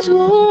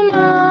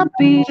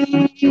sumabi.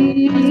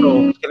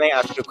 So, can I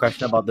ask you a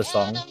question about the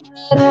song?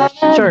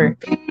 Sure.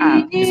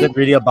 Is it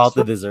really about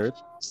the dessert?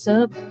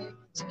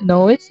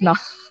 No, it's not.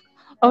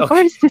 Of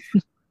Okay. course it's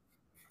not.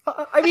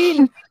 I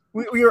mean,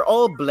 we are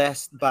all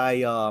blessed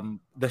by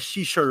the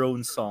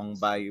Shisharon song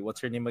by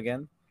what's her name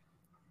again?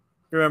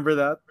 Remember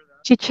that?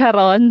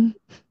 Chicharon.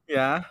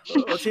 Yeah.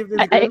 What's her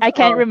name? I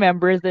can't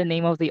remember the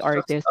name of the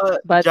artist,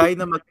 but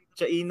Jaina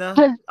Shaina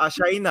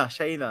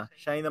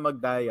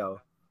Magdayaw.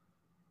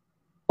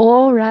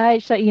 oh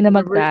right, Shaina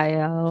Remember?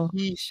 Magdayaw.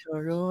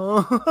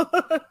 Shisharon.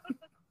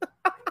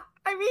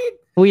 I mean,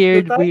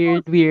 Weird the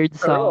title weird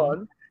song.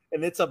 Chicharon,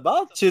 and it's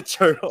about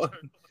Chicharon.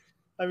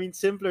 I mean,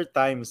 simpler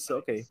times.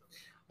 Okay.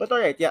 But all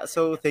right, yeah.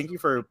 So thank you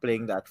for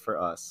playing that for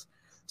us.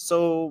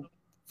 So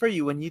for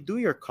you, when you do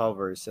your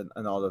covers and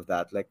all of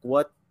that, like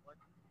what,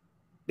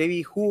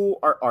 maybe who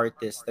are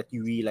artists that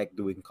you really like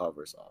doing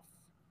covers of?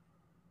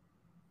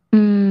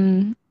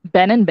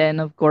 Ben and Ben,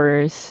 of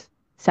course.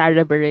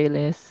 Sarah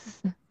Bareilles,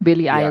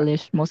 Billie Yeah.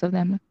 Eilish, most of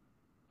them.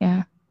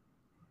 Yeah.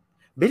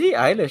 Billie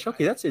Eilish.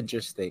 Okay, that's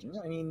interesting.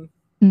 I mean,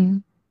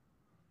 Mm.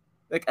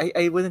 like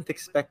I wouldn't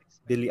expect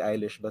Billie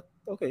Eilish, but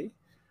okay.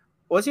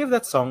 Was you have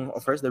that song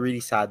of hers, the really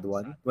sad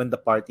one, when the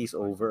party's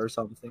over or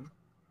something?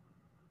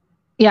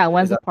 Yeah, Is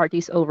once the that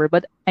party's over,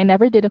 but I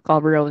never did a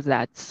cover of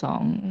that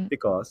song.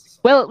 because?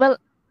 Well,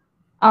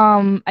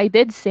 I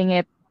did sing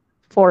it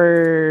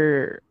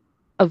for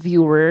a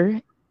viewer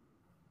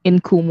in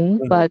Kumu,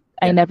 Mhm. but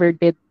I Yeah. never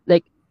did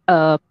like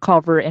a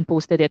cover and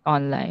posted it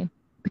online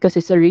because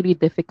it's a really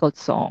difficult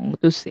song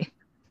to sing.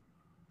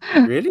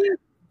 Really?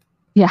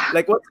 Yeah,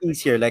 Like what's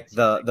easier? Like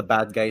the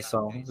bad guy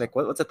song? Like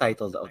what's the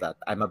title of that?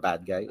 I'm a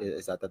bad guy.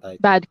 Is that the title?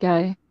 bad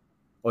guy.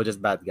 Oh, just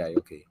bad guy.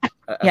 Okay.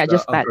 As Yeah, the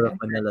just bad uncle of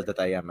guy. Manila that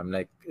I am, I'm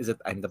like, is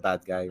it I'm the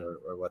bad guy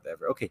or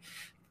whatever? Okay.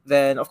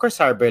 Then of course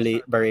Sarah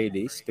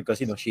Bareilles, because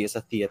you know she is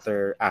a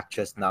theater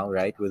actress now,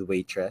 right? With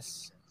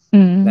Waitress.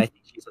 And Mm, I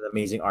think she's an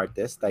amazing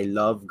artist. I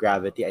love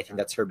Gravity. I think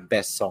that's her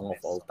best song of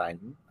all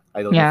time.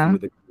 I don't know if you yeah,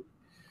 would agree.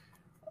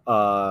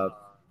 Uh,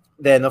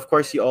 then of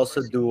course you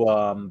also do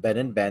Ben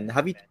and Ben.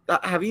 Have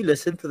you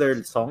listened to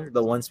their song,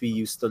 the ones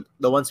we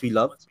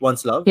love,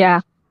 once love?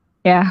 yeah,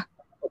 yeah.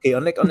 Okay,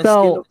 on a scale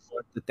So, of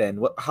 1 to 10,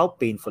 how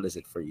painful is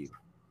it for you?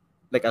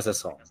 Like as a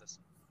song?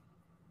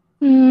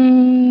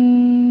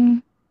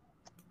 mm,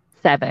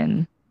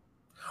 7,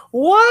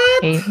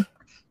 What? 8.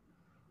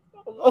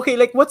 Okay,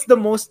 like what's the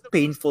most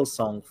painful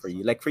song for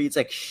you? Like for you, it's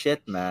like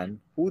shit, man.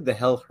 Who the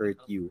hell hurt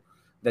you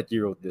that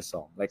you wrote this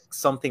song? Like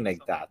something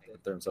like that in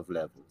terms of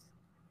levels.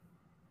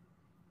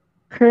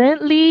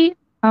 Currently,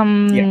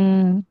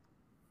 Yeah.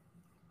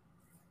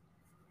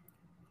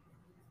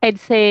 I'd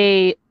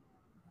say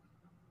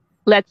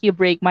 "Let You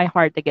Break My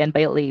Heart Again"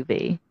 by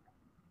Leve.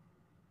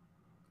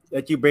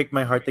 Let You Break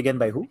My Heart Again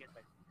by who?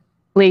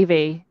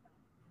 Leve,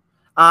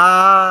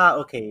 Ah,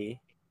 okay.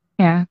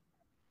 yeah,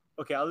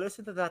 Okay, I'll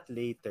listen to that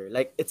later.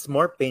 Like it's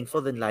more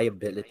painful than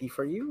liability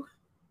for you?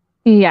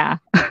 yeah.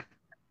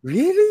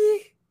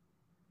 Really?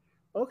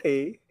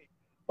 Okay.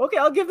 Okay,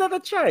 I'll give that a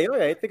try. All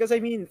right, because I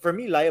mean, for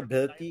me,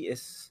 liability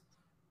is,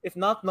 if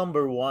not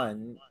number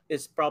one,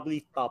 is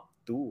probably top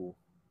two.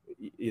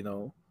 You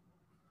know,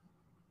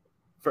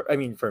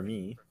 for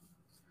me,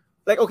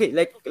 like okay,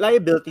 like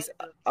liabilities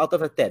out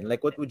of a 10.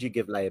 Like, what would you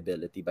give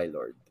liability by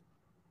Lord?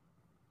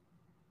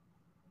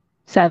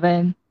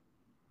 7,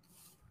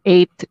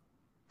 8,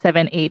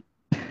 7, 8.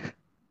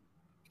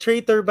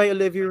 Traitor by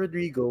Olivia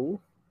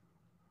Rodrigo.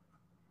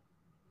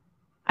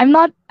 I'm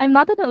not an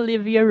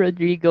Olivia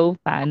Rodrigo Okay,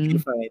 fan,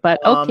 fine. but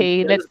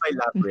okay, Jealous let's by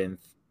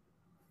Labyrinth.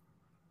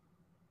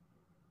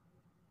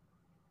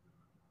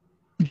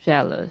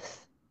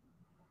 jealous.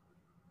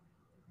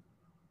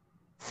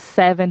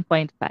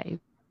 7.5.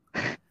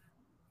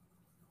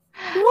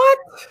 What?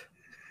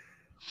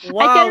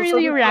 I can Wow. So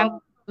really there's rank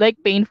no, like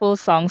painful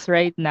songs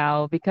right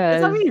now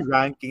it's not because really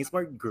ranking. It's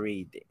more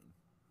grading.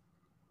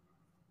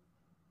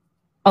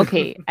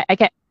 okay, I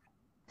can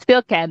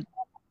still can't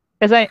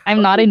because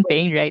I'm not Okay, in but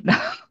pain right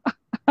now.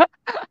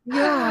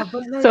 yeah,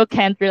 but So like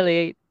can't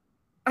relate.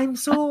 I'm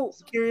so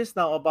curious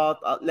now about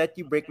 "Let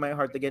You Break My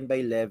Heart Again"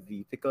 by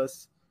Levy,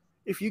 because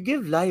if you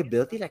give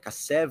liability like a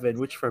seven,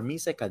 which for me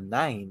is like a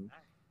nine,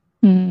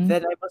 Mm.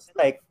 then I must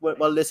like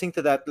while listening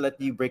to that "Let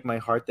You Break My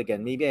Heart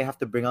Again," maybe I have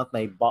to bring out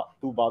my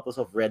two bottles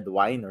of red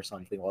wine or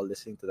something while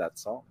listening to that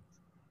song.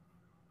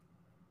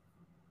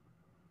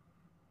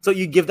 So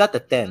you give that a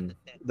 10,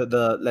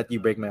 the "Let You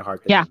Break My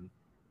Heart Yeah. Again."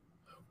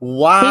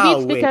 Maybe Wow,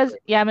 it's wait, because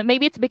yeah,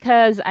 maybe it's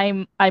because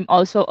I'm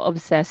also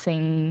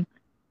obsessing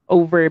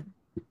over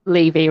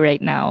Leve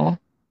right now.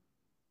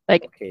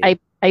 Like okay,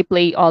 I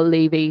play all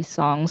Leve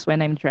songs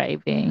when I'm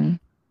driving.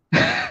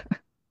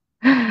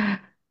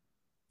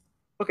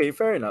 okay,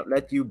 fair enough.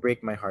 "Let You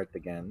Break My Heart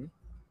Again."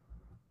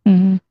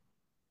 Mhm.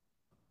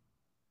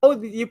 Oh,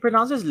 you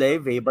pronounce it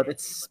Leve, but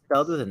it's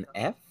spelled with an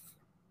F,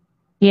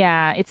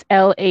 Yeah, it's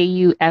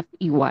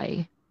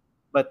Laufey.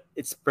 but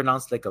it's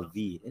pronounced like a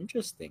V.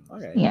 Interesting. All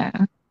right. Yeah.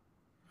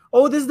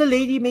 Oh, this is the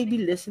lady maybe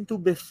listened to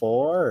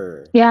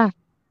before. Yeah.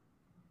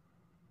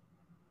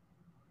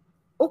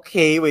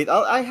 Okay, wait.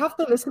 I have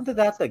to listen to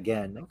that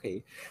again.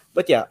 Okay,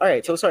 but yeah. All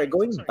right. So sorry.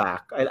 Going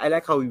back, I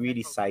like how we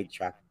really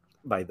sidetracked.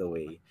 By the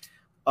way,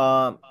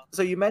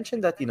 so you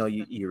mentioned that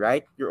you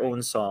write your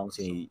own songs.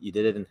 You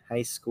did it in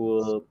high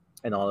school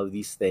and all of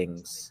these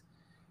things.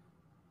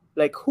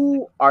 Like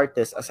who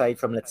artists aside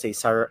from let's say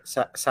Sarah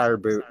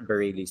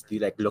Bareilles do you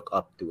like look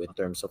up to in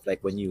terms of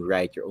like when you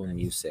write your own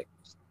music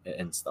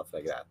and stuff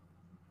like that?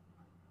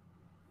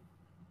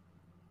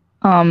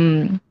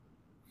 Um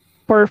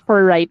for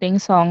writing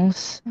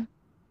songs,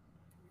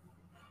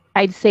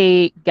 I'd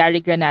say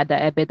Gary Granada,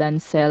 Ebe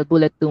Dancel,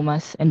 Bullet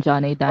Dumas, and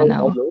Johnny Oh, all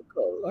Danao.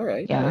 local. All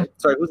right, all Yeah. right.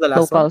 Sorry, who's the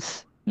last one?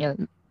 Locals. Yeah.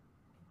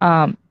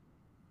 Um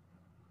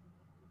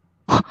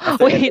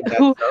After wait, Evan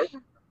who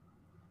Danzel?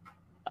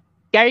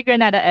 Gary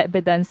Granada,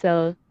 Ebe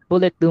Dancel,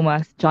 Bullet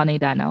Dumas, Johnny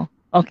Danao.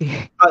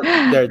 Okay.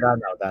 There,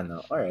 Danao,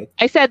 Danao. All right.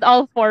 I said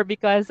all four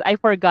because I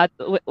forgot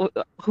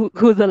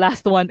who the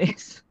last one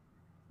is.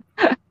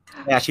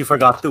 I actually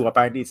forgot to.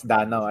 Apparently, it's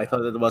Danao. I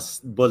thought it was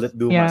Bullet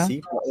Duma. Yeah.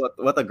 See,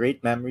 what a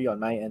great memory on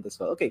my end as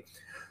well. Okay,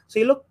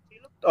 so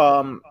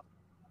um,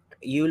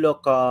 you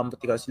look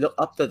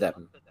up to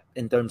them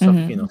in terms of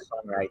Hmm.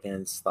 songwriting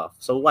and stuff.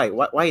 So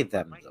why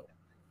them though?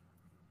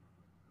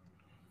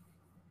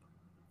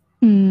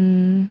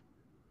 Hmm.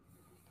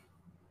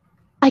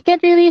 I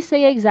can't really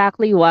say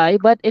exactly why,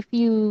 but if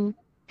you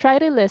try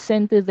to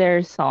listen to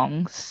their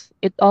songs,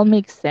 it all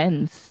makes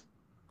sense.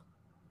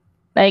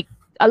 Like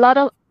a lot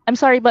of I'm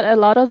sorry, but a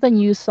lot of the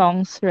new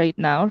songs right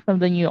now from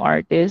the new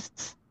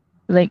artists,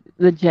 like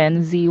the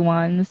Gen Z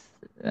ones,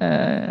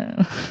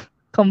 uh,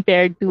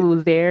 compared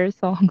to their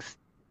songs,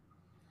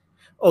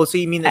 Oh, so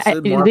you mean it's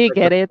more do of you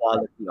like the get it?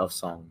 quality of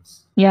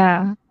songs,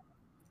 Yeah.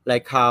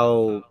 like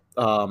how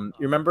you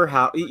remember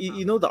how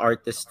you know the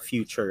artist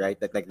Future, right?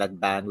 Like that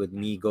band with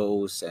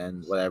Migos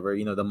and whatever,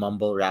 the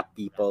mumble rap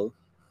people.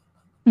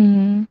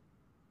 Hmm.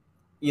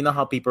 You know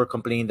how people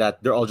complain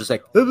that they're all just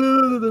like Yeah.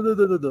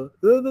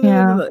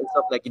 it's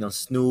stuff like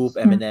Snoop,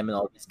 Yeah. Eminem, and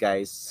all these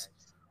guys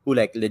who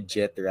like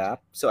legit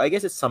rap. So I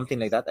guess it's something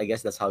like that. I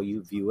guess that's how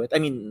you view it. I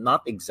mean,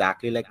 not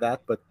exactly like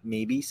that, but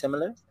maybe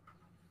similar.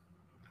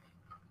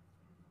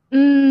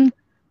 Mm,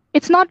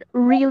 it's not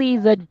really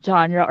the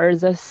genre or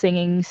the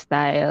singing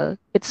style.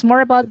 It's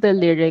more about the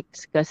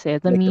lyrics kasi,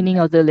 the Like the meaning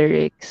of message. the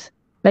lyrics.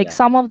 Like Yeah.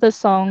 some of the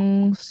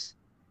songs,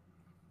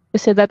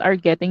 Kasi that are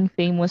getting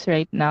famous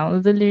right now,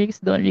 the lyrics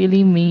don't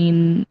really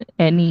mean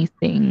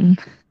anything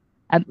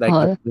at Like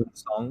the all. Moon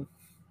song,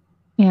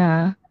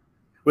 Yeah.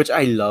 which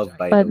I love,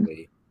 by But the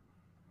way.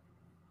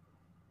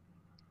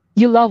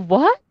 you love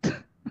what?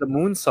 The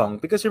Moon song,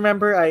 because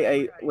remember,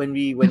 I when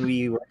we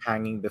were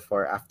hanging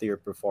before after your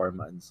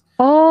performance,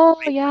 Oh,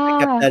 I kept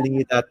yeah. telling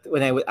you that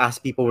when I would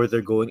ask people where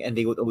they're going, and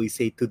they would always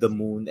say to the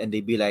moon, and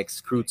they'd be like,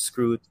 "Scroot,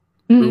 scroot,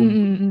 broom, broom,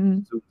 Mm-mm-mm.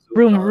 zoom, zoom," and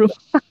Room, all room.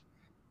 that.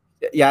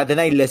 Yeah, then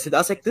I listened.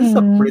 I was like, "This is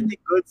a Mm.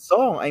 pretty good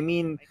song." I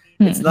mean,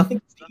 it's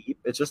nothing Mm. deep.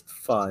 It's just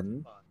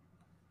fun,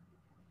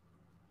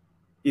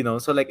 you know.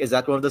 So, like, is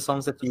that one of the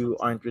songs that you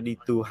aren't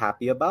really too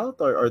happy about,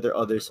 or are there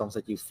other songs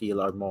that you feel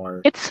are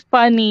more? It's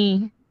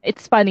funny.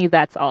 It's funny,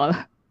 that's all.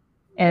 It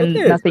And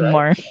is nothing right.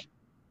 more.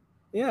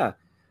 Yeah,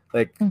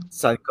 like Mm.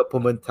 "Saan ka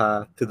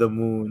pumunta to the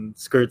moon,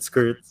 skirt,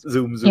 skirt,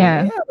 zoom, zoom."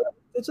 Yeah. Yeah,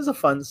 it's just a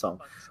fun song.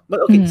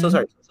 But okay, so Mm.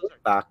 sorry. So going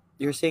back,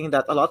 you're saying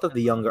that a lot of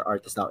the younger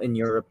artists now, in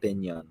your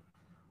opinion,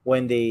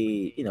 when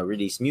they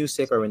release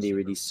music or when they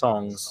release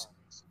songs,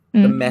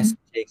 the Mm.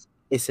 messaging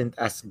isn't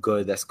as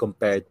good as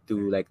compared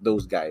to like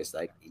those guys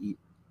like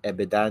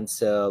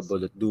Ebedancel,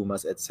 Bullet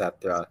Dumas,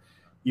 etc.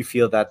 You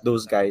feel that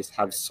those guys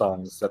have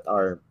songs that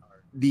are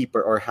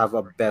deeper or have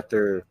a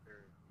better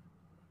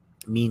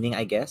meaning,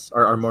 I guess,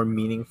 or are more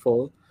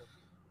meaningful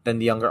than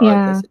the younger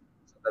Yeah. artists.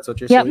 That's what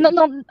you're Yeah. No,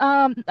 saying?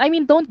 no. I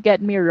mean, don't get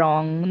me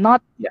wrong.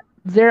 Not Yeah.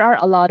 There are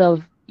a lot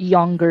of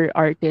younger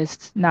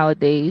artists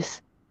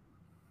nowadays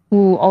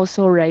who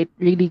also write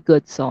really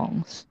good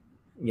songs.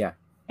 Yeah.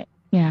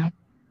 Yeah.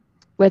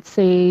 Let's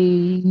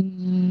say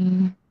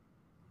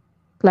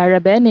Clara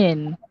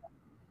Benin,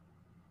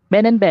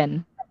 Ben and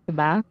Ben,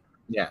 diba?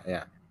 Yeah.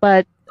 Yeah.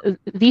 But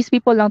these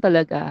people lang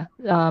talaga,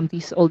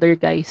 these older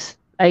guys,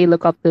 I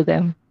look up to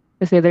them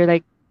kasi they're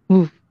like,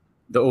 ooh,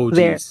 The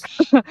there. OGs.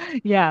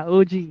 Yeah,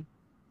 OG.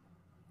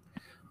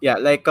 Yeah,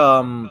 like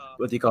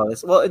what do you call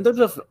this? Well, in terms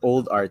of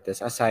old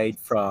artists, aside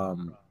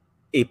from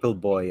April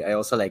Boy, I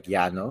also like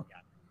Yano.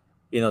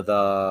 You know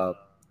the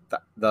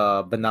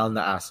Banal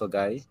na Aso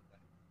guy.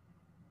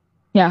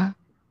 Yeah,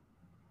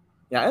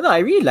 Yeah, I know. I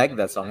really like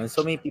that song, and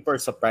so many people are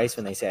surprised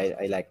when I say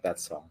I like that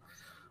song.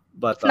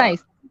 But it's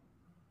nice.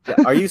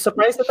 yeah, are you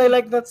surprised that I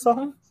like that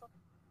song?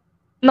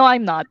 No,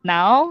 I'm not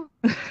now.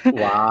 No,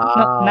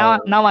 Wow,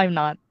 now I'm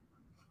not.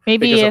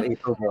 because Maybe of if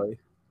April Boy.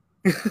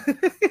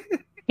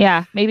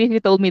 Yeah, maybe if you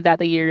told me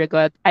that a year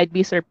ago, I'd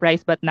be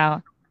surprised. But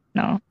now,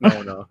 no.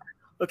 No, no.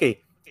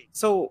 Okay.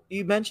 So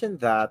you mentioned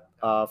that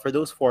for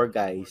those four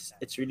guys,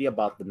 it's really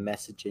about the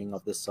messaging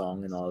of the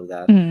song and all of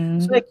that.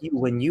 So Mm. like you,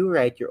 when you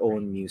write your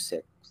own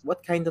music,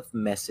 what kind of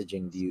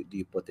messaging do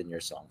you put in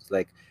your songs?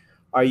 Like,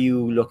 are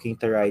you looking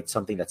to write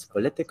something that's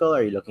political?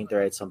 Are you looking to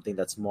write something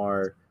that's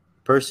more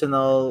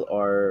personal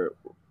or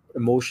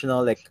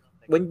emotional? Like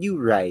when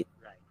you write,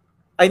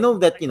 I know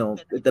that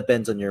it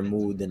depends on your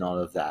mood and all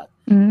of that.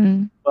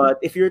 Mm. But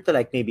if you were to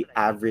like maybe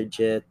average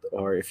it,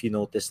 or if you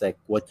notice like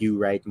what you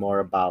write more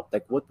about,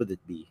 like what would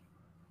it be?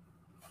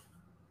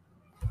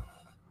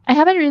 I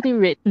haven't really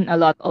written a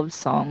lot of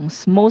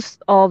songs.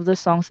 Most of the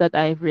songs that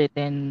I've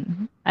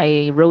written,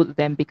 I wrote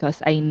them because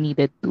I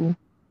needed to.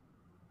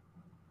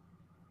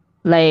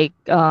 Like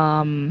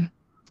when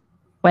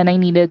I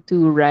needed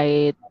to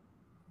write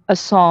a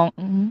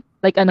song,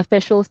 like an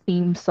official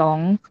theme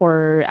song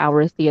for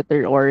our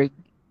theater org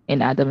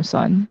in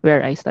Adamson,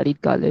 where I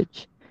studied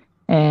college.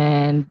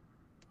 And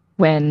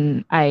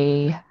when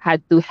I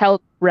had to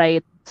help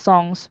write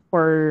songs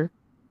for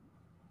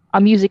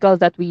a musical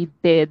that we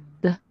did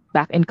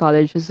back in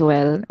college as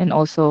well, and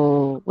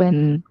also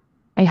when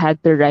I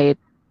had to write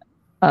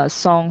a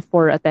song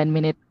for a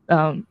 10-minute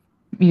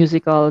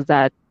musical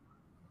that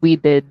we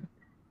did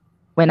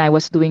when I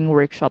was doing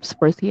workshops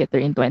for theater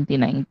in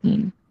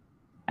 2019.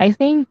 I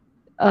think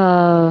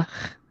uh,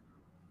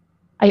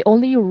 I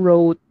only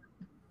wrote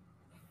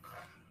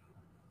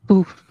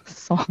two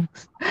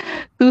songs,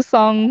 two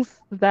songs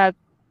that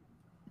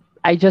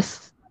I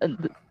just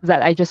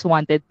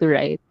wanted to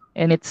write,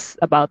 and it's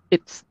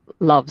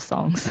love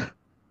songs.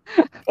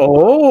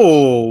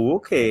 Oh,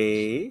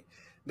 okay.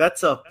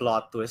 That's a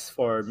plot twist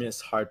for Miss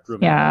Hart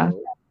Yeah.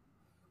 Romero.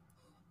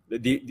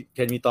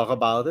 Can we talk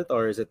about it,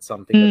 or is it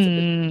something that's a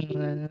bit too?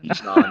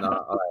 Mm. No, no.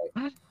 All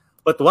right.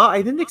 But wow,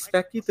 I didn't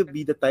expect you to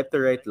be the type to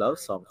write love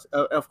songs.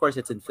 Of course,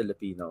 it's in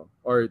Filipino,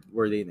 or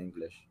were they in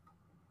English?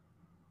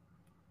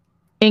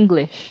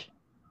 English.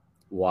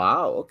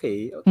 Wow.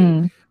 Okay. Okay.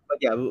 Mm. But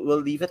yeah,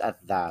 we'll leave it at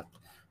that.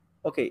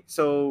 Okay,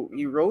 so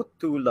you wrote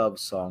two love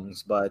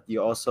songs, but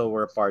you also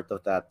were part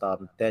of that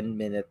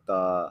 10-minute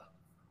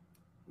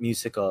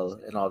musical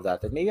and all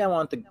that. And maybe I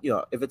want to,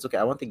 if it's okay,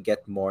 I want to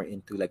get more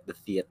into like the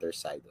theater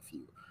side of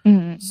you.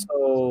 Mm.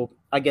 So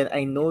again,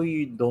 I know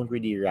you don't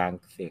really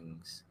rank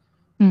things,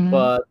 Mm.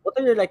 but what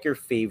are your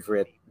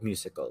favorite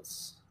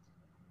musicals?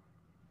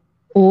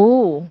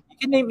 Oh, You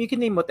can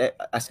name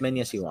as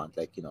many as you want,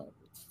 like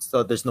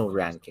so there's no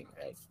ranking,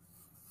 right?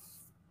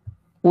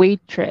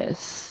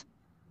 waitress.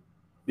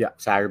 Yeah,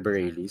 Sarah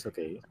Bareilles,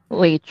 okay.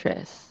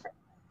 Waitress.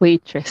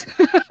 Waitress.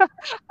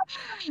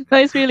 No,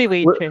 it's really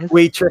Waitress.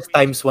 Waitress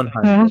times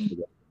 100. Um,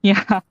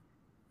 yeah,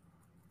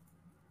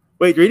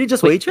 Wait, really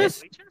just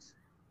Waitress. Waitress?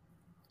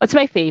 What's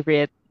my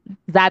favorite?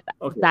 That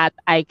Okay. that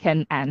I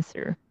can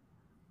answer.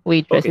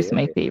 Waitress Okay, is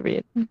my okay.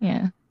 favorite.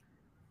 Yeah.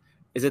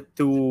 Is it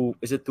too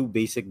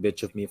basic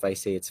bitch of me if I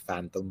say it's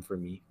Phantom for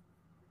me?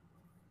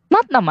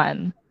 Not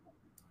naman.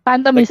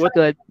 Phantom Like is what?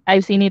 good.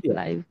 I've seen it Yeah.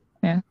 live.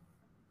 Yeah.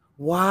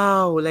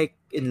 Wow, like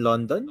in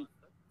London?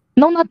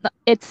 No, not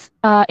it's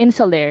in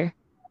Soler.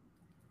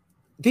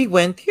 They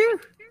went here?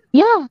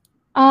 Yeah.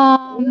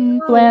 Wow,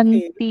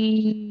 okay.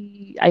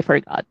 20 I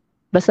forgot.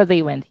 Basta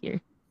they went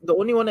here. The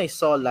only one I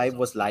saw live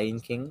was Lion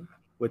King,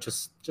 which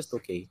was just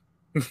okay.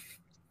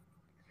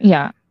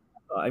 Yeah.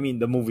 I mean,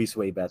 the movie's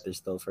way better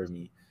still for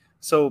me.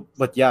 So,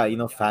 but yeah,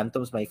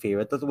 Phantom's my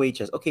favorite. But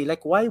Waitress, okay,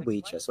 like why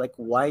Waitress? Like,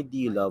 why do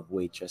you love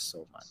Waitress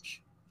so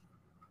much?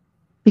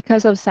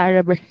 Because of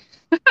Sarah Ber-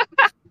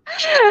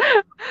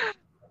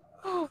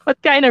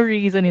 What kind of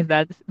reason is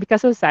that?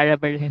 Because of Sarah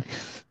Bernhardt.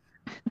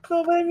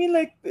 No, but I mean,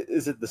 like,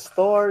 is it the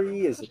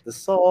story? Is it the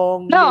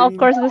song? I No, of mean,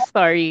 course the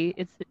story.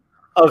 It's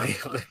okay,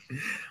 okay.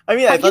 I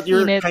mean, I Have you thought you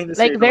seen were it? kind of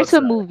Like serious about there's a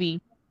Sarah.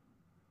 movie.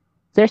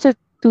 There's a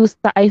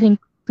I think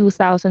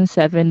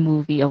 2007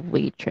 movie of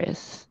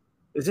Waitress.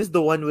 Is this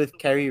the one with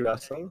Carrie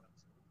Russell?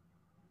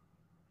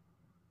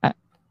 I,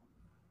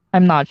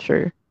 I'm not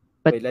sure,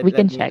 but Wait, let, we let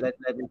can me check. let,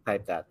 let me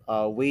type that.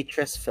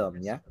 Waitress film,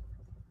 yeah,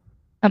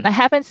 I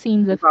haven't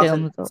seen the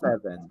film though.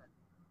 2007.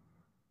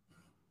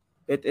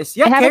 It is, I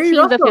yeah, haven't Carrie seen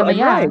the Russell. film. I'm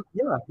Yeah. right.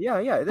 Yeah, yeah,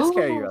 yeah. It is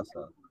Carrie Oh,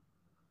 Russell.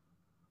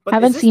 But is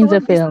haven't this the seen the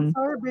one based on film.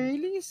 Sarah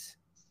Bareilles?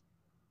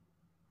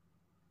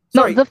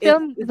 No, Sorry, the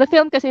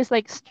film because it's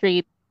like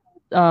straight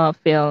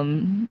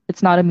film.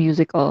 It's not a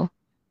musical.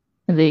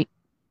 They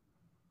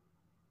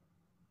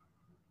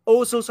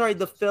oh, so sorry.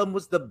 The film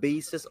was the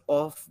basis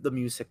of the the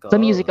musical.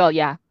 musical,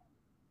 yeah.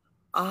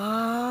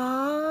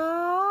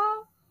 Ah,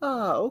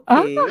 Ah,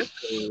 okay,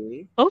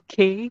 okay.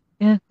 okay.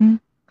 Yeah. Mm.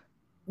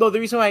 No, the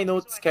reason why I know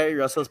it's Carrie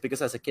Russell is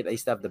because as a kid I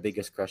used to have the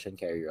biggest crush on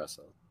Carrie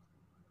Russell,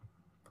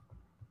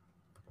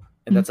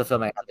 and Mm. that's a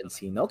film I haven't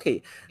seen.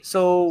 Okay,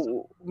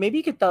 so maybe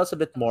you could tell us a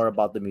bit more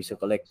about the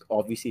musical. Like,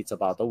 obviously it's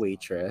about a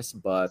waitress,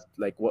 but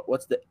like,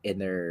 what's the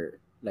inner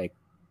like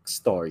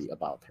story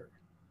about her?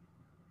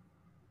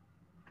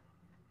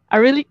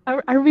 Are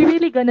we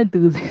really gonna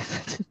do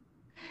this?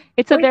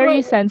 It's a Wait,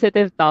 very wait.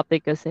 sensitive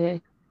topic kasi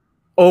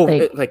Oh,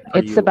 like like for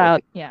it's you? Okay. about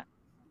yeah.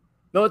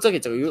 No, it's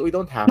okay. So we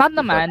don't have Not to,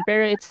 but naman,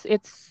 pero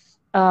it's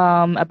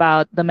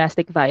about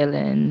domestic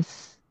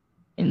violence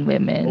in oh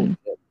women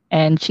shit.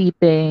 and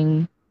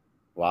cheating.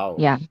 Wow.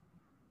 Yeah.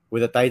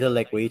 With a title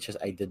like waitress,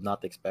 I did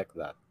not expect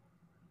that.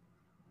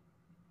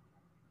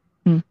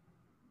 Mm.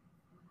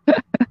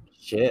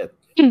 Shit.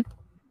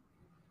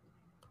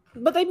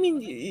 But I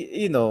mean,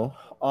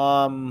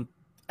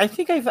 I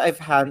think I've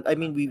had. I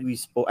mean, we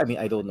spoke. I mean,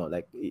 I don't know.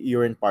 Like,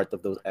 you're in part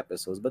of those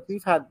episodes, but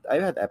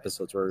I've had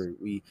episodes where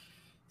we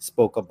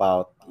spoke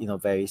about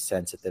very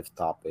sensitive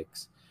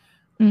topics.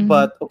 Mm.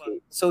 But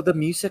okay, so the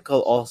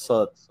musical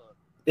also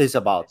is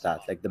about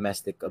that, like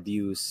domestic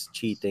abuse,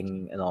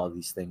 cheating, and all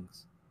these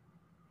things.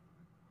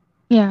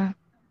 Yeah.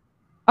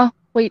 Oh,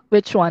 wait,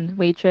 which one?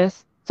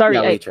 Waitress? Yeah, Sorry,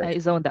 waitress. I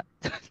zoned out.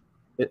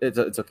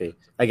 It's okay.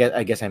 I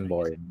guess I'm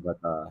boring, but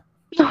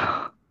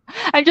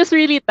I'm just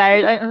really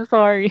tired. I'm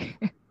sorry.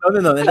 no, no,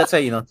 no. And that's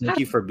why, thank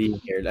you for being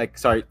here. Like,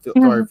 sorry to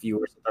our Yeah.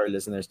 viewers, to our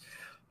listeners.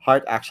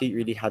 Heart actually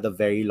really had a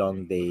very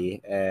long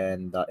day,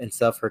 and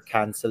instead of her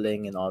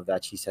canceling and all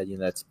that, she said,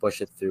 let's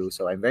push it through.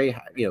 So I'm very,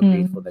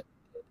 grateful Mm. that.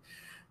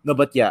 No,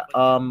 but yeah.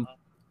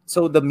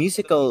 So the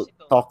musical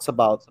talks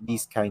about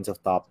these kinds of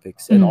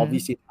topics, and Mm.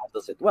 obviously it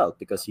handles it well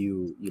because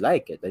you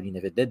like it. I mean,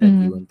 if it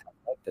didn't, you Mm. wouldn't have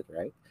liked it,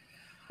 right?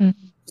 Mm.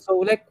 So,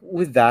 like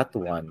with that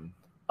one,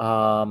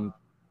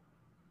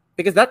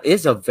 because that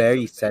is a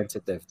very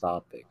sensitive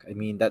topic. I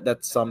mean,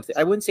 that's something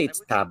I wouldn't say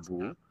it's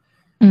taboo,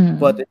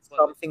 but Mm. it's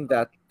something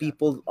that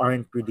people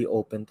aren't really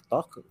open to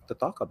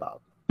talk about.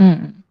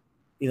 Mm.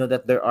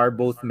 That there are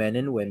both men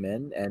and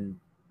women,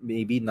 and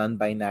maybe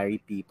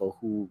non-binary people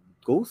who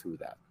go through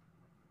that.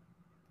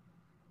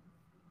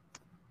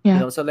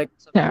 Yeah, So like,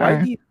 there why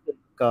are. do you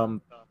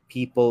think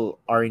people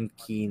aren't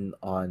keen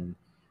on?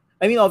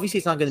 I mean, obviously,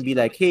 it's not going to be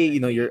like, hey,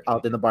 you're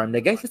out in the bar, and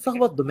like, guys, let's talk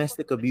about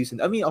domestic abuse.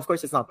 And I mean, of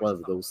course, it's not one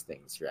of those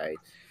things, right?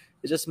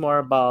 It's just more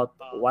about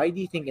why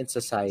do you think in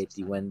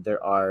society, when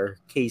there are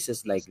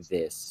cases like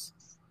this,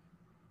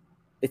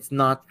 it's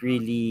not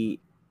really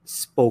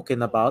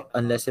spoken about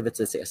unless if it's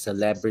a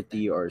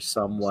celebrity or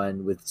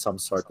someone with some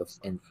sort of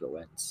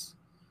influence.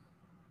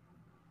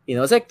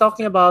 It's like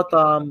talking about,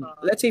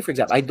 let's say, for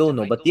example, I don't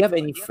know, but do you have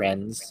any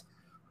friends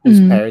whose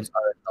Mm. parents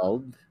are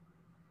annulled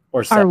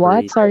or Are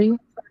what? separated? Sorry.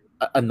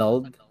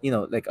 Annulled,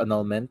 like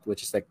annulment,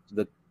 which is like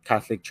the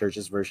Catholic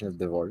Church's version of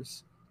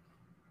divorce.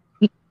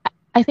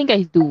 I think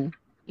I do.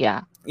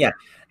 Yeah. Yeah,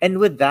 and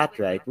with that,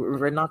 right,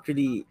 we're not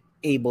really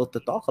able to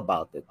talk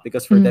about it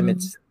because for them Mm.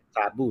 it's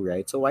taboo,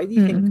 right? So why do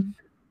you think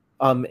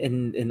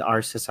Mm. in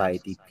our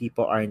society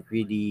people aren't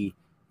really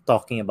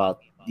talking about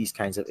these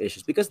kinds of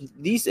issues, because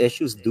these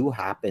issues do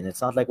happen.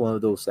 It's not like one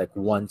of those like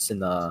once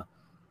in a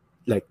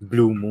like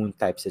blue moon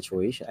type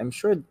situation. I'm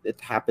sure it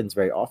happens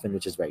very often,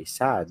 which is very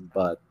sad.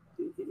 But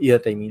you know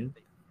what I mean?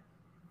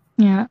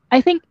 Yeah,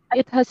 I think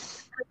it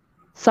has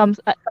some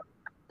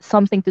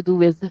something to do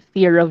with the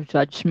fear of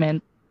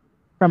judgment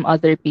from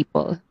other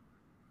people.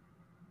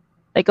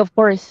 Like, of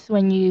course,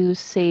 when you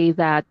say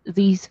that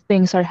these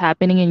things are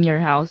happening in your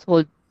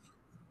household,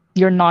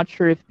 you're not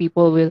sure if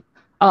people will,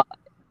 uh,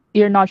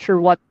 you're not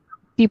sure what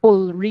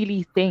people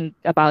really think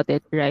about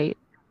it, right?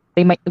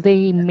 They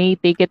may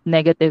take it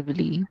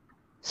negatively.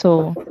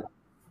 So,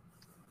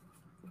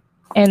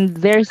 and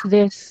there's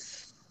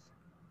this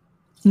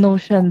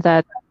notion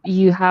that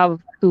you have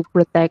to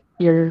protect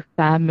your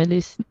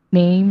family's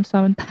name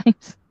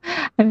sometimes.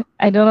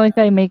 I don't know if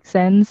that makes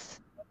sense.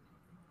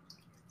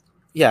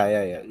 Yeah,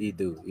 yeah, yeah. You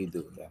do.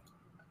 Yeah.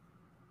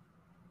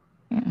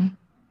 Yeah.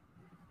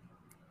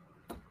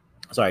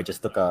 Sorry, I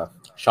just took a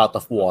shot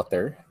of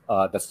water.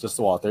 That's just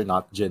water,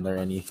 not gin or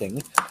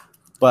anything.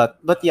 But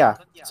yeah.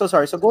 So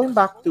sorry. So going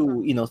back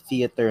to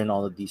theater and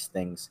all of these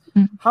things,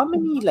 Mm. how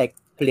many like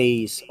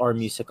plays or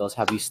musicals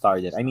have you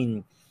started? I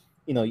mean,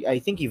 I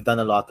think you've done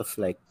a lot of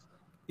like.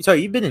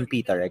 Sorry, you've been in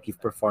PITA, right? You've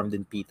performed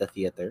in PITA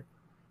theater.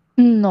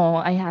 No,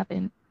 I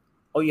haven't.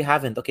 Oh, you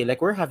haven't. Okay, like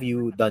where have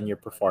you done your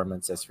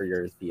performances for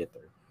your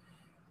theater?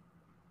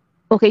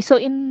 Okay, so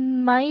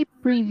in my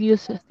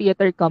previous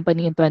theater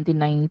company in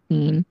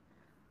 2019,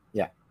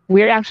 Yeah.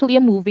 we're actually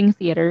a moving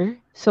theater.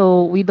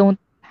 So we don't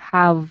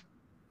have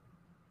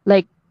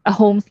like a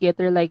home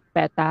theater like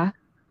PETA.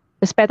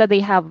 Because PETA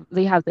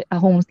a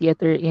home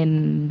theater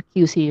in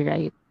QC,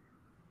 right?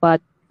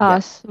 But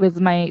Yeah. us with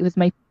my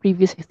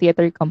previous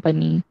theater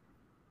company,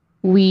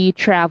 we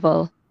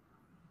travel.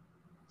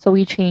 So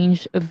we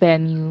change a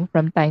venue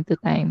from time to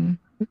time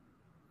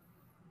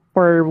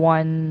for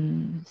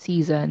one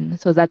season.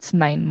 So that's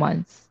 9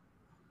 months.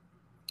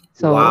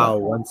 So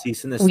Wow, one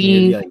season is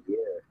nearly we a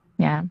year.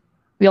 yeah.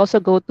 We also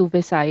go to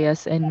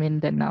Visayas and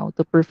Mindanao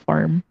to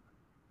perform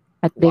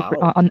at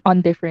different Wow.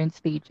 on different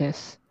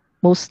stages.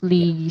 Yeah.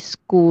 Mostly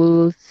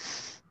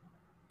schools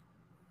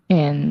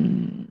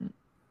and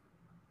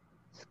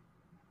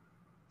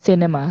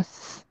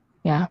cinemas.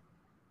 Yeah.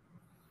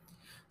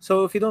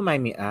 So if you don't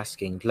mind me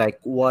asking, like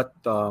what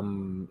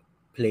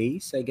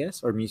plays, I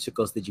guess, or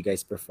musicals did you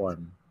guys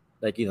perform?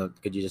 Like,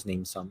 could you just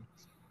name some?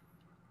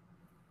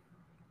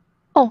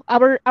 Oh,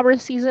 our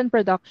season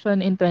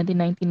production in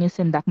 2019 is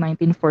in DAC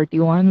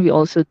 1941. We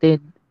also did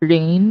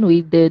Rain.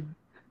 We did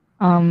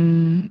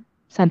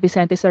San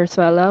Vicente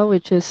Zarzuela,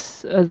 which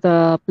is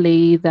the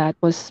play that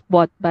was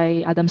bought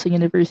by Adamson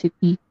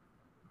University.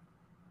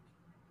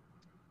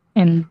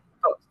 And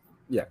Oh,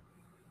 yeah.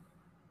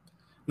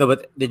 No,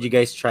 but did you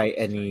guys try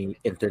any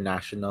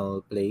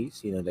international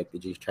plays? Like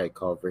did you try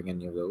covering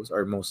any of those,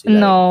 or mostly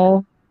like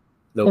no,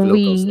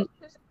 local stuff?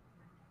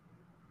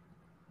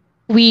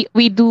 we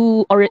we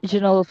do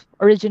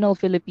original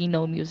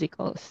Filipino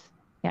musicals.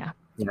 Yeah.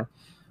 Yeah.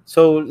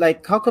 So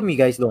like, how come you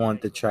guys don't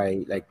want to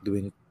try like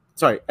doing?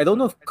 Sorry, I don't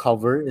know if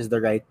cover is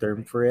the right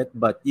term for it,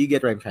 but you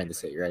get what I'm trying to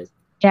say, right?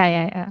 Yeah,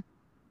 yeah,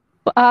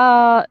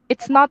 yeah.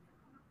 It's not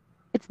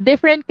it's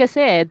different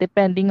kasi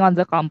depending on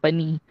the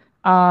company.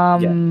 Yeah.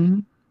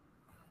 Um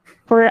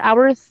for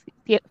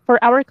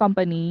our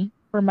company,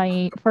 for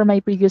my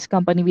previous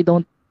company, we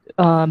don't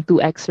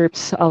do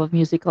excerpts of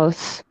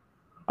musicals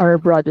or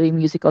Broadway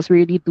musicals.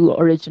 We really do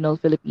original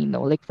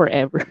Filipino, like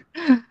forever.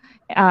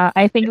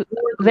 I think Who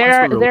were the there ones who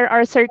are wrote? there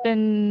are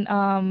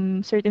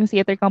certain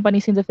theater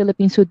companies in the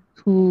Philippines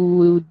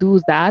who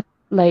do that,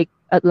 like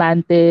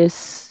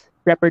Atlantis,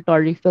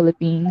 Repertory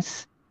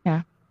Philippines.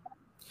 Yeah.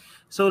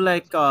 So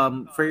like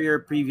for your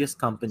previous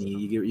company,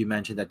 you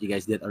mentioned that you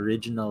guys did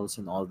originals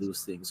and all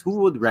those things. Who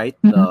would write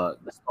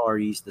Mm-mm. the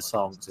stories, the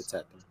songs,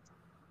 etc.?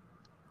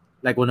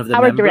 Like one of the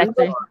Our members?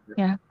 director.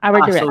 Yeah, our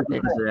So it was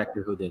director. the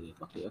director who did it.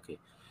 Okay, okay.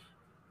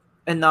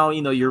 And now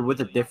you're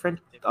with a different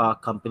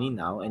company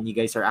now, and you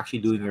guys are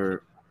actually doing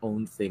your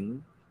own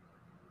thing.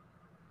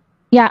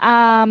 Yeah.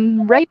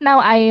 Right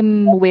now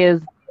I'm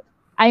with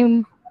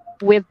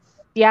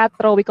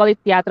Teatro. We call it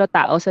Teatro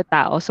Tao sa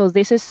Tao. So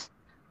this is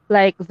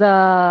like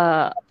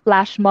the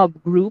flash mob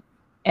group,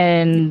 Yeah.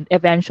 and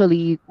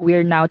eventually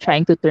we're now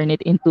trying to turn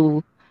it into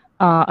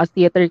a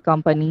theater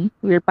company.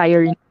 We're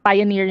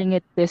pioneering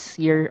it this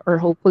year, or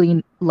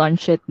hopefully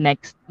launch it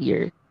next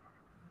year.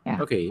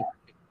 Yeah. Okay.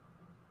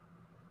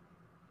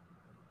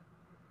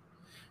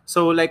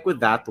 So like with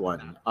that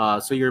one,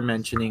 so you're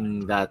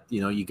mentioning that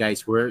you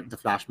guys were the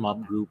flash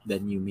mob group,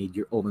 then you made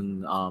your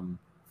own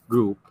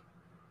group.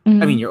 I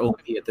Mm-hmm. mean your own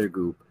theater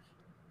group.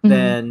 Mm-hmm.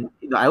 Then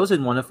I was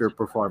in one of your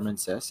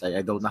performances.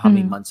 I don't know how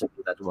many Mm-hmm. months ago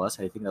that was.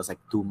 I think that was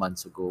like 2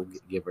 months ago,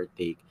 give or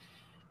take.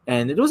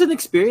 And it was an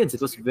experience.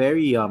 It was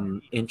very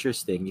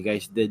interesting. You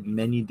guys did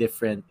many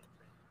different,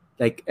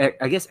 like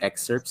I guess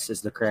excerpts is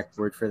the correct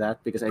word for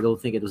that, because I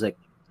don't think it was like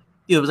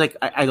it was like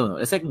I don't know.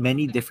 It's like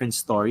many different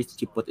stories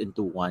that you put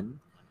into one.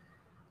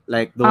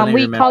 Like the one I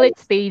We call remember, it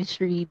stage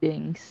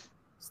readings.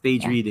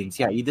 stage Yeah. readings.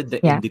 Yeah, you did the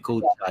Yeah.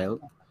 Indigo Child,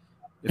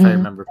 if I Mm-hmm.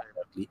 remember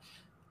correctly.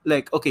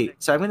 like, okay,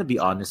 so I'm gonna be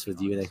honest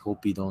with you, and I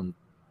hope you don't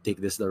take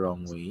this the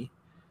wrong way.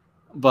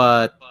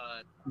 But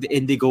the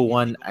Indigo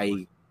one,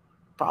 I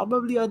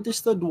probably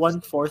understood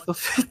one fourth of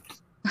it.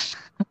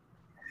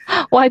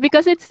 Why?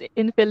 Because it's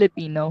in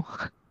Filipino.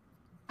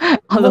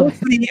 All of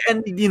it. Mostly,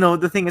 and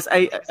the thing is,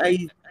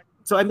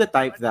 so I'm the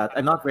type that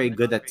I'm not very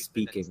good at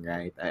speaking,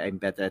 right? I'm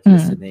better at Mm.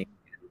 listening,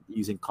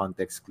 using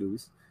context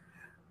clues.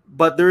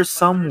 But there's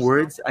some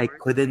words I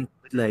couldn't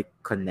like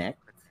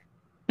connect.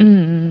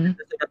 Mm.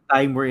 There's like a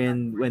time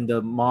wherein when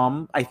the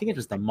mom, I think it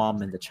was the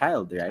mom and the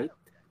child, right?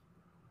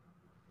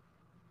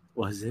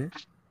 Was it?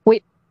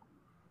 Wait,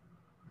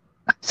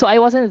 so I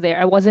wasn't there.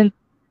 I wasn't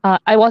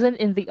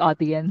in the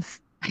audience.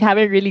 I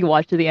haven't really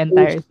watched the Oh,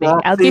 entire thing.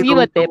 fuck, I'll so you give you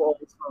a don't know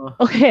tip. also.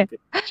 Okay.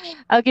 Okay.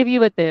 I'll give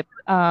you a tip.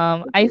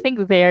 I Okay.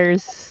 think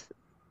there's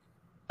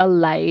a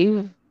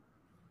live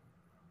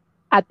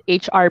at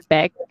HR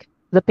Peck,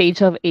 the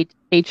page of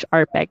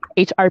HR Peck,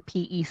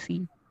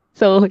 HRPEC.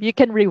 So you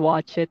can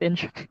rewatch it and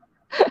try.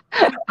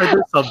 Are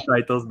there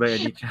subtitles by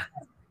any chance?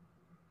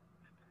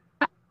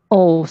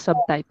 Oh,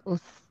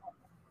 subtitles.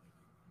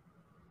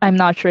 I'm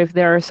not sure if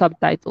there are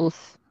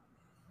subtitles.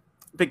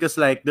 Because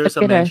like But there's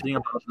a gonna mentioning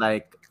about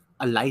like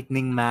a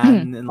lightning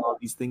man and all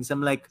these things.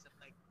 I'm like,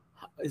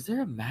 is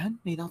there a man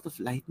made out of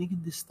lightning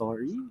in this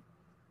story?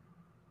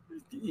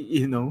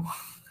 You know?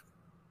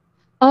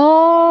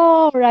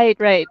 Oh, right,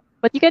 right.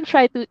 But you can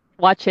try to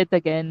watch it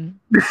again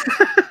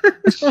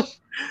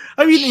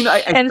I mean, I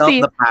and felt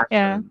see. the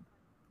Yeah. passion.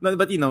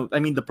 But I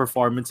mean, the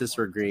performances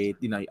were great.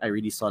 I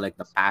really saw like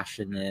the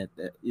passionate,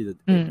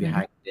 Mm.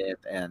 behind it,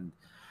 and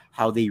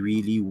how they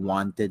really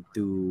wanted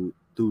to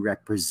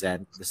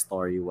represent the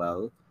story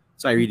well.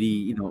 So I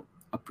really,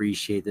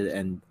 appreciated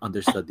and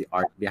understood the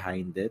art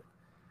behind it.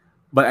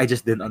 But I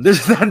just didn't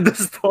understand the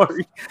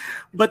story.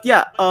 But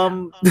yeah,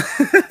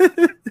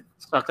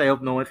 shucks, I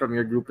hope no one from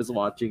your group is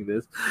watching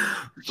this.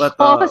 But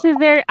Oh, because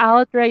they're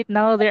out right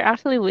now. They're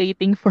actually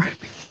waiting for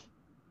me.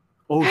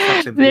 oh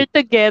shucks and They're did.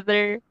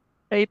 together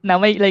right now.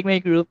 My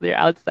group, they're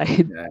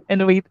outside Yeah.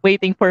 and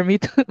waiting for me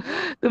to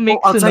to Oh, make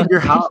outside sunod. your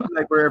house,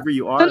 like wherever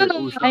you No, no, are. no.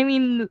 Oh I shucks.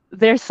 mean,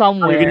 they're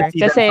Oh, you're gonna somewhere. see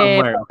them Kasi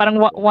somewhere. Okay, parang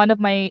okay. one of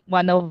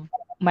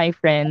my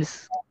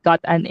friends got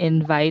an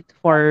invite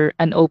for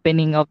an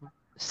opening of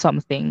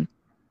something.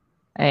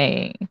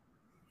 Eh,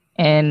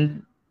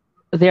 and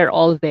they're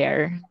all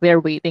there. They're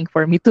waiting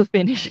for me to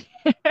finish.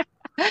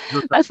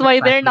 So, That's what why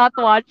time they're is not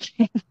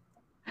watching.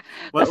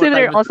 what Kasi time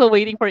they're is also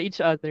waiting for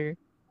each other.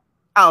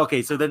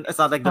 okay, so then it's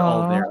not like they're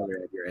all Oh, there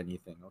already or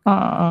anything. Okay.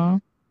 uh,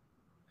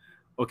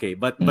 Okay,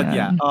 but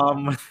yeah.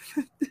 yeah.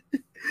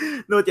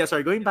 No, yeah,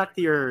 sorry. Going back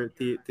to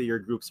your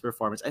group's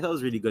performance, I thought it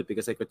was really good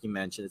because like what you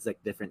mentioned, it's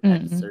like different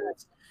Mm-mm.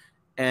 excerpts.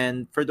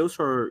 And for those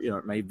who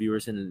are my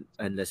viewers and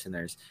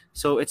listeners,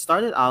 so it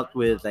started out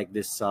with like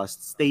this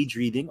stage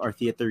reading or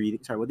theater reading.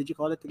 Sorry, what did you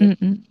call it again?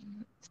 Mm-mm.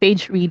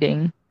 Stage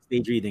reading.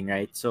 Stage reading,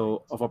 right?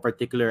 So of a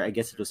particular, I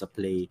guess it was a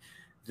play.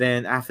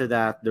 Then after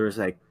that, there was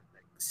like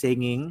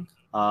singing,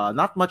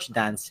 not much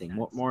dancing,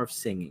 more of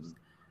singing.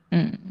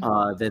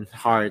 Mm. Then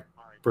Hart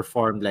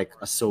performed like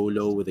a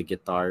solo with a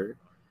guitar.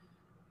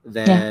 Yeah.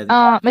 Then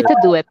after It's a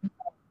that, duet.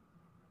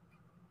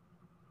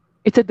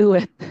 It's a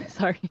duet.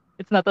 Sorry,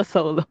 it's not a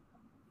solo.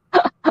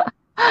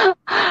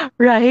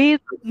 Right?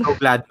 I'm so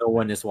glad no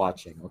one is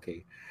watching.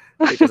 Okay,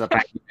 because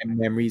apparently my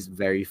memory is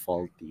very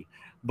faulty.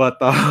 But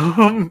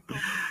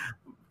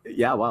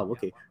yeah, wow,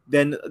 okay.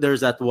 Then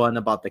there's that one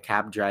about the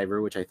cab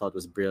driver, which I thought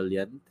was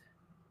brilliant.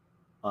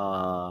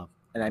 Uh,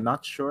 and I'm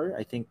not sure.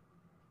 I think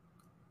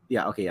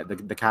yeah, okay, yeah,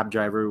 the cab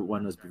driver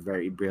one was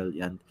very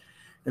brilliant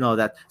and all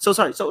that. So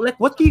sorry, so like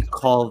what do you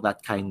call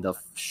that kind of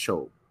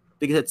show?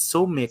 Because it's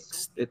so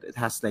mixed. It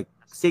has like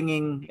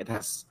singing, it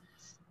has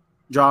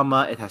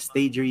drama, it has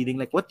stage reading.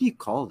 Like what do you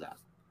call that?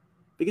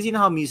 Because you know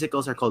how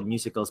musicals are called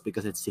musicals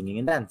because it's singing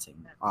and dancing.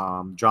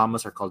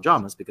 Dramas are called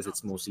dramas because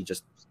it's mostly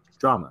just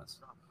dramas.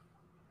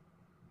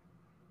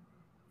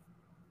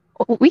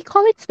 We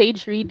call it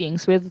stage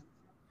readings with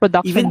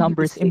production Even with the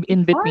numbers in, singing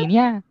in part? between.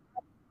 Yeah.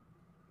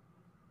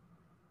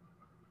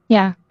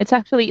 Yeah. It's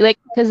actually like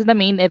because the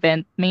main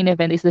event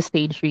is the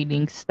stage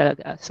readings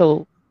talaga.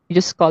 So you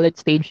just call it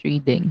stage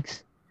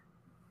readings.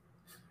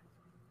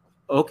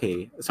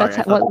 Okay, sorry,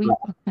 That's I thought what it we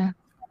would. yeah.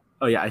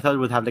 Oh yeah, I thought it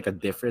would have like a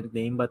different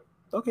name, but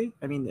okay.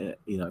 I mean,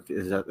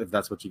 if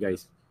that's what you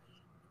guys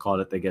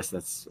call it, I guess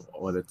that's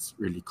what it's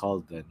really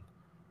called then.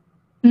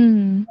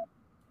 Mm.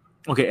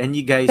 Okay, and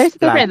you guys There's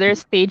plan different. to, There's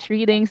stage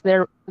readings.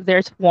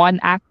 There's one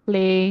act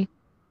play.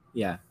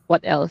 yeah,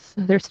 What else?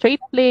 There's straight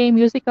play,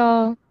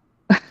 musical.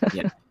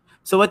 yeah.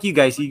 So what you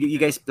guys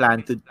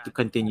plan to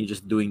continue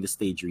just doing the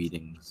stage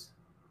readings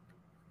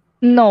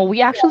No,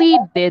 we actually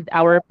did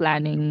our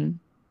planning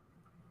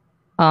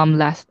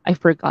last I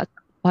forgot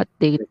what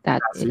date like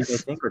that last week, I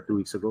is. think, or 2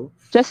 weeks ago?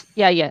 Just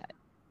yeah.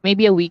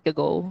 Maybe a week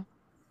ago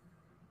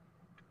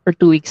or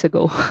 2 weeks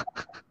ago.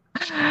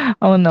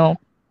 Oh no.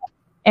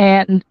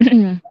 And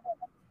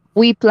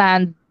we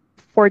planned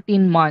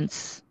 14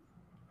 months.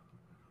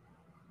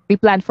 We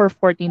planned for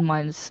 14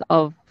 months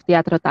of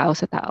Teatro Tao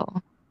sa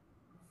Tao.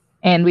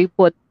 And we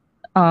put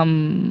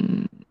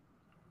um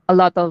a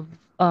lot of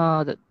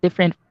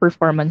different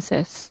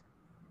performances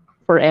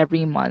for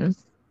every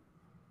month.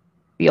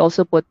 We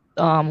also put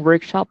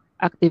workshop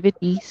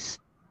activities,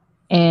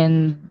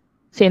 and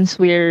since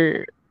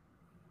we're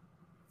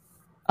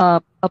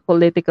a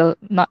political,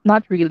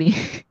 not really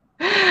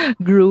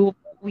group,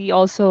 we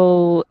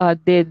also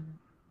did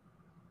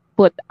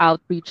put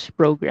outreach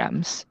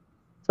programs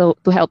so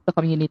to help the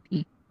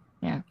community.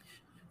 Yeah.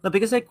 No,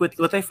 because like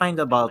what I find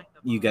about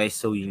you guys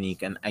so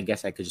unique, and I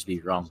guess I could just be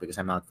wrong because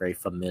I'm not very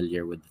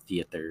familiar with the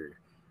theater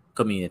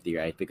community,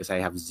 right? Because I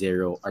have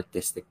zero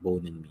artistic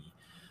bone in me.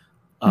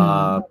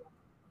 Uh, Mm.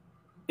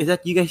 is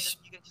that you guys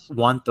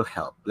want to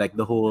help, like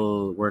the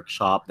whole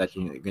workshop that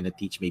you're gonna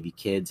teach maybe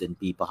kids and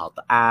people how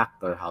to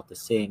act or how to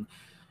sing.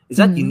 Is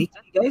that Mm. unique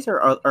to you guys,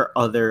 or are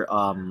other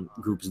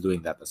groups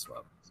doing that as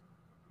well?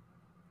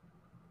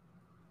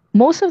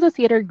 Most of the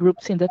theater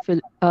groups in the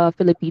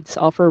Philippines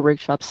offer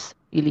workshops,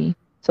 really.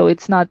 So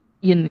it's not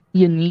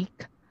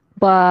unique,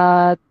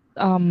 but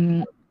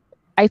um,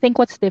 I think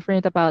what's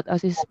different about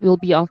us is we'll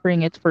be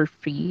offering it for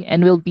free,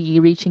 and we'll be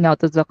reaching out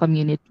to the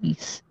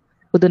communities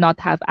who do not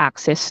have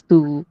access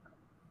to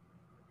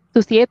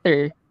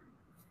theater.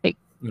 Like,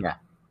 Yeah.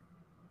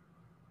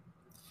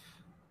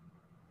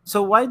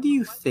 So why do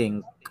you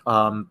think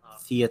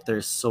theater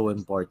is so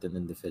important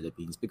in the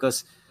Philippines?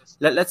 Because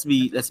let's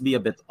be a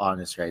bit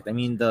honest, right? I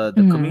mean the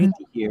mm,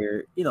 community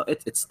here,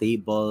 it's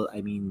stable.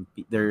 I mean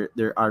there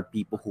are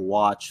people who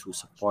watch, who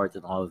support,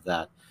 and all of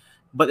that,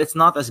 but it's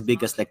not as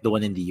big as like the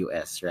one in the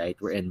U.S., right?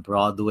 We're in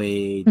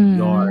Broadway, New mm.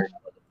 York,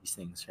 all of these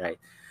things, right?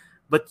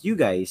 But you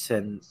guys,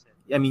 and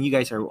I mean you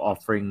guys are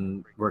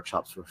offering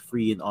workshops for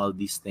free and all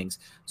these things.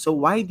 So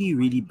why do you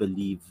really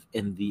believe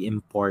in the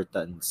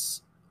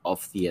importance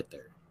of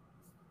theater?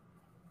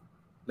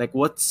 Like,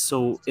 what's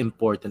so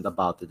important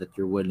about it that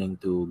you're willing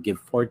to give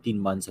 14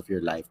 months of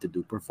your life to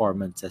do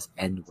performances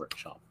and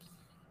workshops?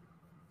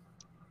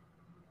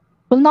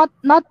 Well,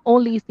 not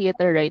only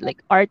theater, right?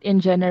 Like art in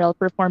general,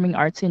 performing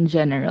arts in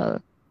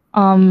general.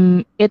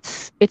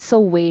 It's a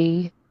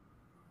way,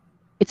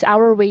 it's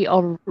our way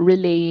of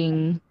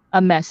relaying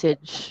a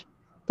message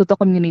to the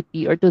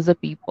community or to the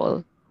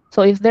people.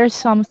 So if there's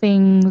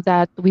something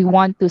that we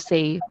want to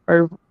say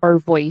or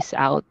voice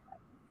out,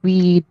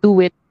 we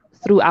do it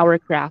through our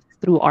craft,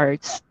 through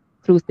arts,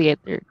 through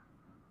theater.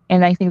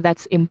 And I think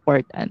that's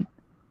important.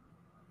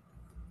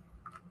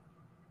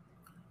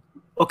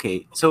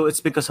 Okay, so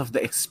it's because of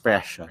the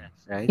expression,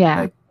 right?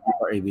 Yeah. Like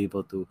people are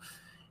able to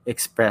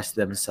express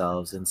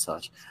themselves and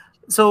such.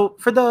 So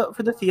for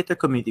the theater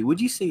community,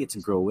 would you say it's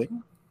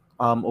growing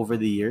over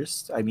the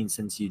years? I mean,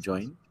 since you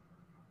joined?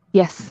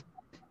 Yes.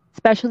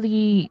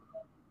 Especially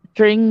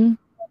during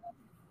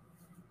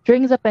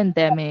during the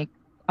pandemic,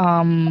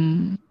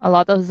 a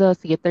lot of the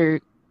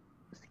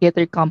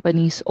theater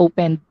companies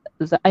opened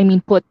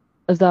put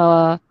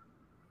the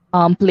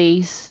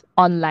plays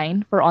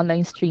online for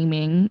online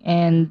streaming,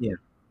 and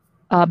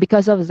Yeah.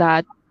 because of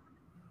that,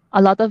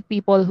 a lot of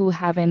people who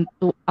haven't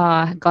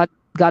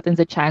gotten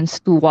the chance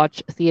to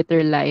watch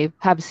theater live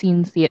have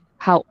seen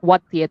how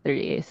what theater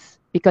is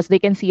because they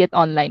can see it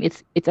online.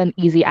 It's an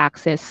easy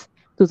access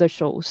to the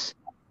shows.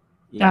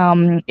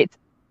 Yeah. It's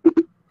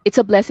it's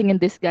a blessing in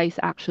disguise,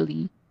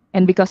 actually,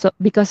 and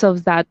because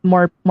of that,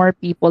 more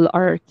people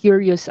are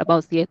curious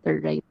about theater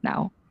right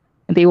now,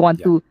 and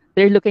Yeah.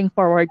 they're looking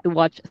forward to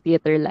watch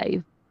theater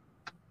live.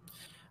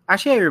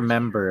 Actually, I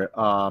remember.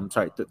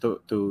 Sorry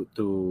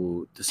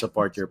to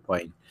support your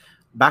point.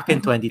 Back in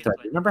Yeah.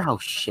 2020, remember how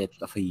shit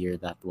of a year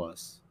that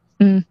was?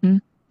 Mm-hmm.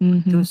 It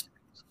Mm-hmm. was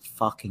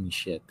fucking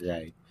shit,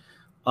 right?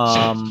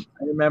 I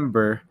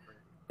remember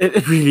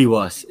it really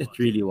was. It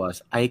really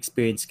was. I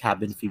experienced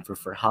cabin fever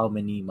for how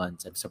many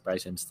months? I'm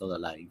surprised I'm still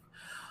alive.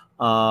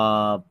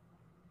 Uh,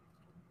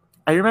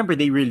 I remember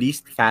they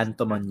released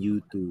Phantom on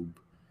YouTube.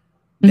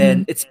 Mm-hmm.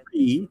 Then it's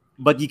free,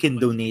 but you can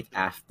donate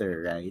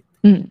after, right?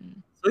 Mm-hmm.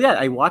 So yeah,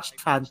 I watched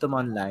Phantom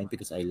online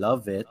because I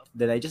love it.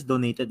 Then I just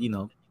donated,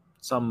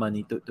 some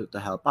money to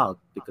help out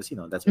because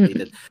that's what they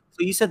did. Mm-hmm. So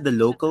you said the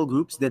local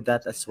groups did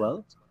that as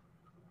well?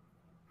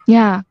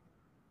 Yeah.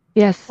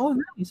 Yes. Oh,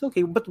 nice.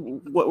 Okay, but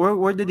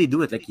where did they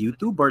do it? Like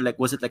YouTube, or like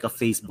was it like a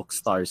Facebook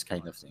stars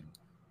kind of thing?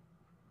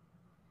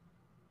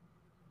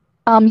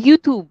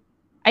 YouTube.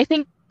 I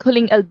think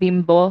Huling El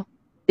Bimbo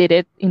did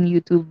it in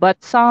YouTube,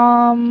 but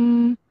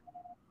some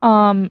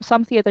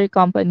theater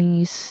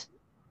companies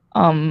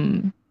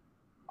um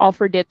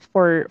offered it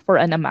for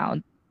an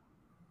amount,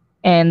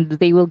 and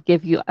they will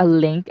give you a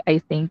link. I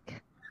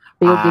think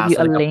they will give you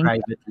So a like a link,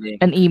 private link,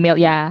 an email,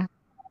 yeah,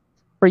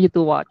 for you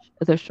to watch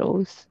the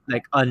shows,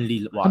 like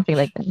only something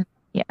like watch. that.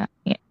 Yeah,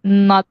 yeah.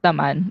 Not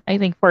naman. I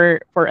think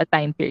for a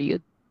time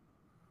period.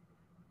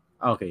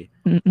 Okay,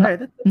 all Not, right,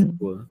 that's mm.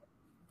 cool.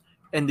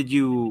 And did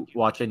you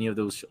watch any of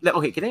those? Like,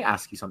 okay, can I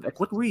ask you something? Like,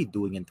 what were you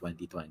doing in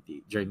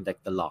 2020 during like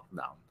the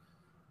lockdown?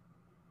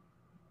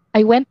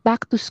 I went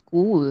back to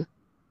school,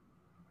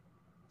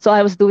 so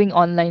I was doing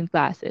online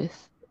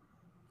classes.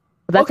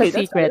 That's a Okay,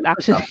 that's secret, on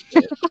actually. top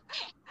of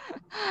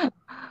it.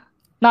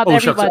 Not Oh,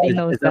 shucks. everybody Is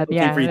knows that that.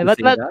 okay for you Yeah, to but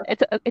say but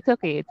that? it's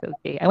okay. It's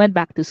okay. I went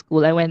back to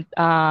school. I went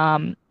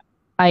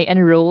I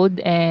enrolled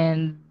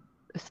and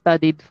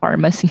studied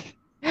pharmacy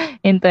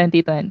in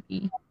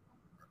 2020,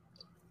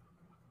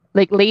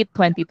 like late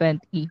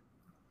 2020,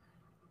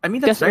 I mean,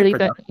 that's just very early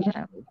 20, productive.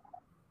 yeah.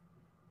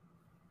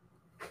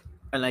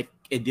 And like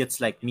idiots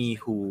like me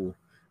who,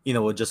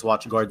 would just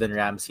watch Gordon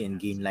Ramsay and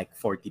gain like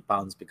 40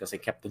 pounds because I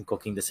kept on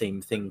cooking the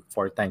same thing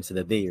 4 times in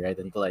a day, right?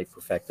 Until I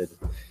perfected it.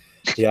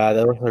 Yeah,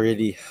 that was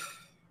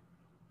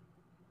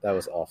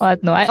But awful.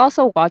 no, I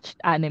also watched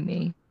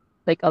anime,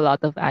 like a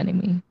lot of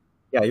anime.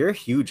 Yeah, you're a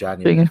huge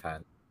anime Doing-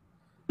 fan.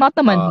 Not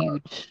naman Uh,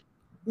 huge,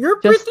 you're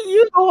just pretty,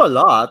 you know a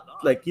lot.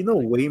 Like, you know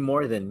way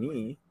more than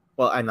me.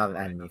 Well, I'm not an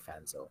anime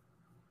fan, so.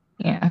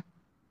 yeah,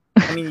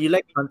 I mean, you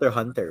like Hunter x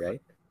Hunter,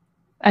 right?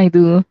 I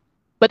do.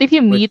 But if you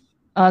Which, meet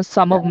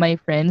some yeah, of my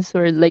friends who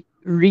are like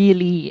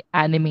really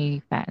anime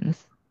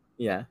fans,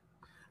 yeah.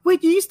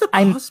 Wait, you used to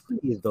I'm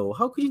cosplay though.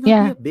 How could you not be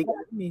yeah. a big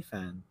anime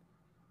fan?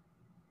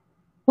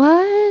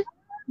 What?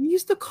 You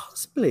used to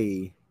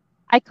cosplay.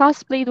 I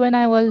cosplayed when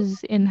I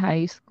was in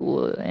high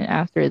school, and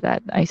after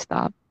that, I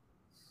stopped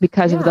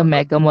because of Yeah. the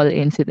Mega Mall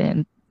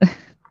incident.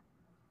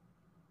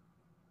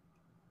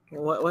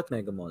 What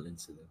Mega Mall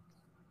incident?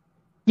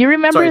 You Sorry, is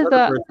remember that a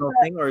the? personal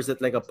thing or is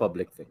it like a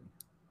public thing?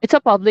 It's a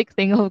public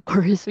thing, of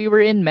course. We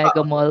were in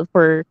Mega Ah, Mall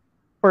for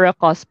a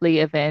cosplay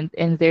event,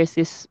 and there's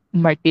this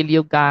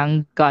Martillo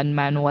gang,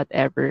 gunman,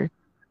 whatever.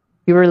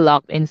 We were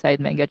locked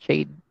inside Mega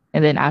Trade,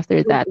 and then after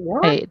wait, that,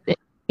 what?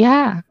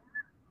 yeah,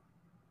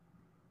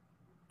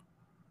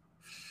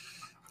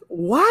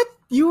 What?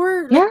 You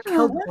were yeah. like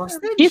held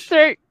You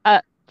hostage?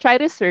 try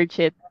to search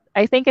it.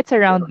 I think it's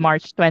around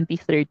March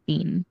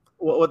 2013.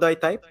 What do I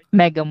type?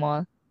 Mega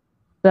Mall.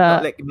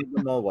 The Like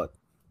Mega Mall what?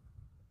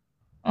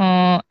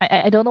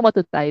 I don't know what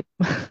to type.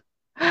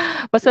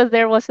 But so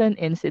there was an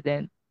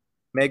incident.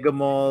 Mega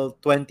Mall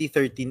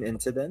 2013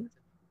 incident?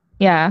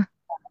 Yeah,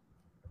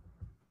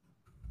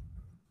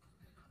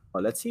 Oh,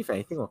 let's see if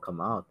anything will come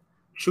out.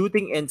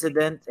 Shooting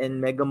incident in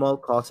Mega Mall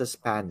causes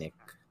panic.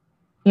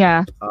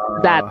 yeah.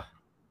 That Uh, I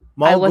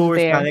Mall was goers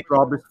there. panic,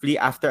 robbers flee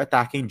after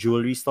attacking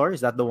jewelry store.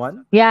 Is that the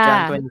one? Jan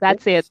Yeah,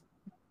 that's it. 26?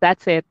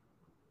 That's it.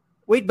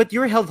 Wait, but you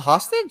were held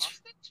hostage?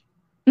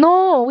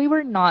 No, we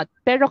were not.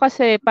 Pero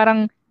kasi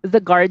parang the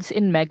guards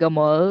in Mega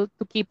Mall,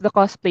 to keep the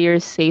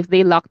cosplayers safe,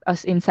 they locked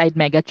us inside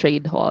Mega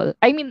Trade Hall.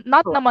 I mean,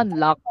 not Oh, naman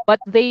locked, but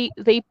they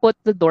put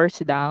the doors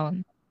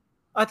down.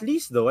 at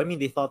least though. I mean,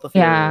 they thought of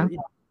Yeah.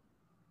 your.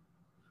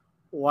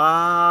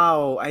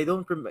 Wow, I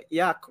don't remember.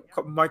 Yeah,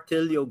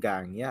 Martillo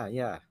Gang. Yeah,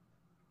 yeah.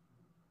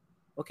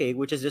 Okay,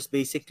 which is just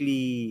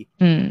basically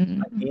a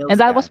And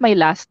nails that was gang. my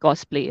last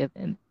cosplay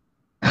event.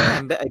 Yeah,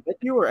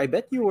 I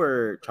bet you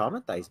were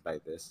traumatized by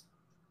this.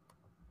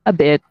 A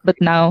bit, but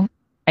now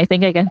I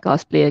think I can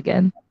cosplay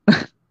again.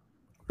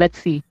 Let's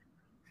see.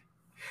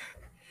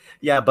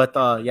 Yeah, but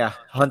yeah,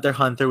 Hunter x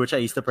Hunter, which I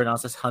used to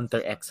pronounce as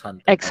Hunter X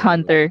Hunter, X by the way,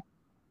 Hunter.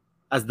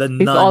 as the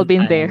We've all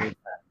been non-anime.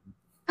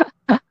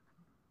 there.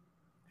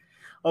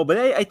 Oh, but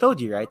I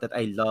told you right that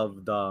I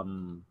loved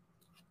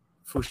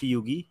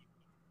Fushiyugi.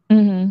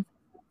 Hmm.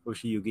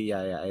 Fushiyugi,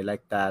 yeah, yeah, I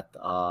like that.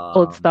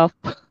 Old stuff.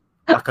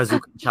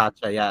 Akazuki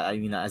Chacha, yeah. I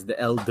mean, as the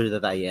elder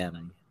that I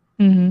am,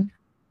 Hmm.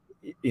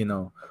 you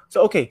know.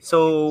 So okay,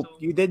 so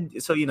you did.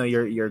 So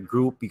your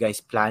group, you guys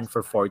planned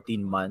for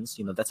 14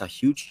 months. That's a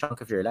huge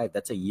chunk of your life.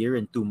 That's a year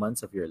and 2 months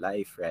of your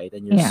life, right?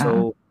 And you're Yeah.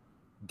 so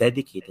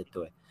dedicated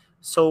to it.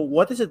 So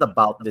what is it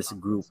about this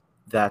group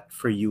that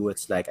for you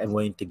it's like I'm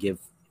going to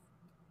give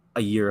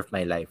a year of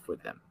my life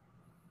with them?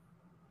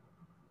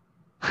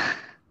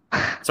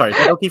 Sorry, is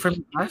that okay for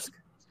me to ask?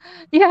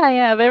 Yeah,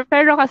 yeah.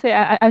 Pero kasi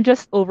I'm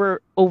just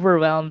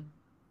overwhelmed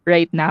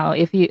right now.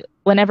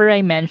 Whenever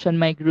I mention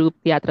my group,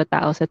 Teatro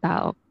Tao sa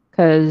Tao,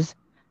 because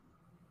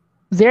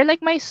they're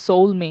like my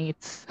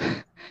soulmates.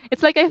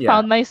 It's like I Yeah.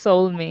 found my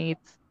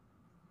soulmates.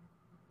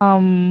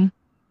 Um,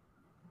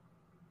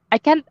 I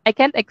can't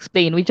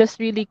explain. We just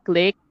really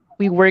click.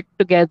 We work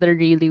together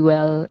really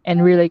well,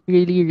 and we're like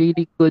really,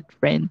 really good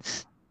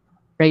friends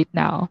right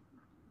now.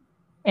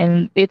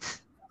 And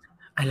it's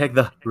I like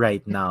the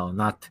right now,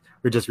 not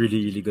we're just really,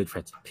 really good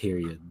friends.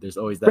 Period. There's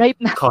always that right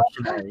now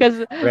cautionary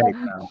because right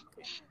now.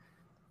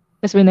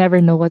 we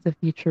never know what the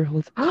future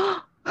holds.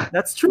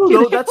 That's true You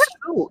though. know? That's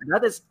true.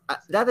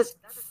 That is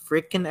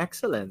freaking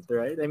excellent,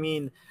 right? I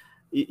mean,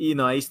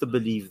 I used to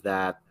believe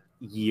that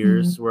Mm,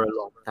 years were a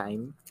long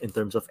time in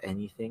terms of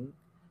anything,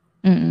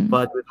 mm,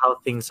 but with how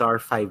things are,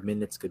 5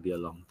 minutes could be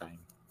a long time.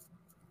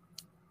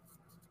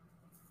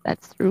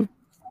 that's true.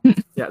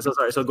 Yeah. So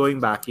sorry. So going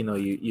back,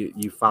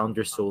 you found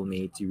your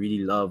soulmates. You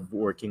really love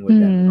working with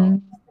them and all.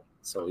 Mm.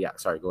 So yeah.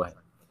 Sorry. Go ahead.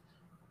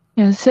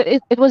 Yeah, so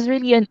it was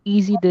really an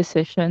easy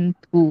decision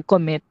to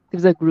commit to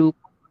the group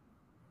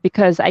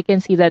because I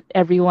can see that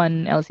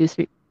everyone else is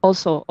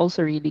also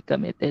really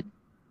committed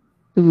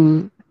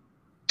to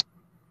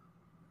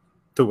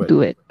To it.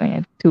 do it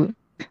and to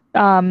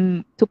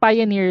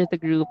pioneer the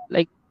group,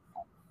 like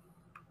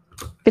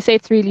because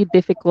it's really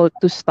difficult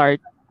to start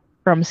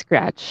from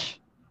scratch.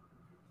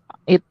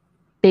 It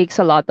takes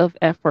a lot of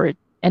effort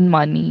and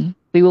money.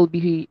 We will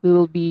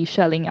be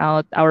shelling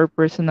out our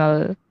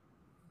personal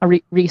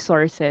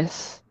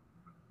resources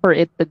for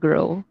it to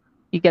grow.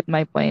 You get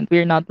my point.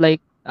 We're not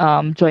like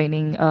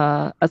joining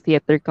a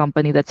theater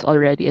company that's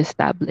already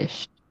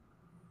established.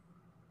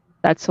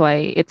 That's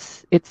why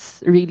it's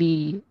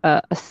really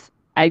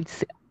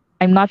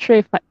I'm not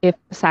sure if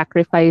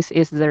sacrifice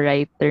is the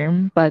right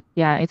term, but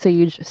yeah, it's a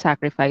huge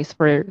sacrifice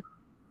for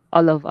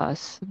all of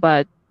us.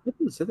 But It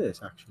is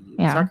actually.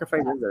 yeah,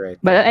 Sacrifice is the right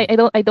but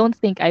term. I don't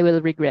think I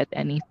will regret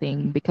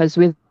anything because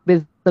with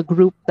the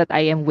group that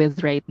I am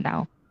with right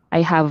now,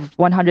 I have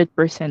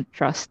 100%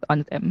 trust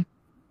on them.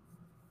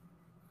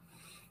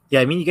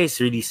 Yeah, I mean, you guys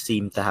really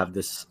seem to have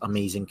this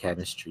amazing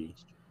chemistry.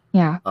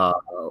 Yeah. Uh,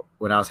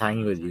 when I was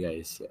hanging with you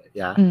guys,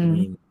 yeah, I Mm,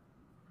 mean,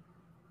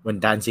 when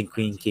Dancing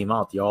Queen came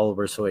out, y'all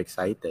were so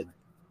excited.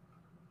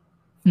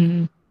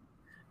 mm.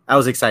 I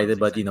was excited,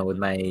 but with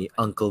my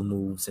uncle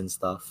moves and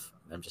stuff,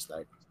 I'm just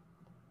like,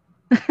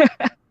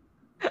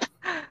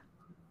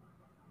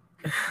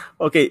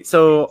 okay.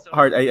 So,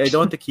 Hard, I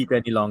don't want to keep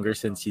any longer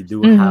since you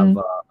do have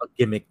Mhm, a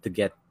gimmick to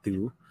get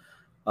to.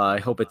 I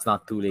hope it's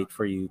not too late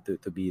for you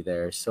to be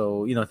there.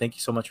 So, thank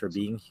you so much for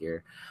being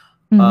here.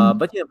 mhm.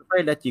 But before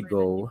I let you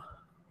go,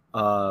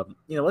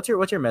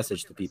 what's your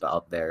message to people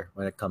out there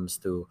when it comes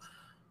to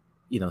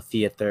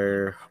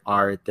theater,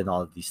 art, and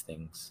all of these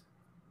things?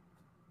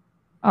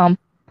 Um,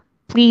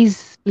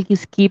 please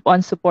keep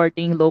on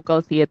supporting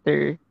local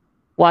theater.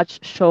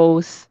 Watch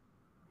shows.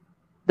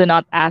 Do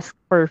not ask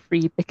for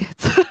free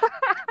tickets.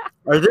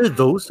 Are there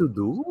those who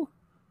do?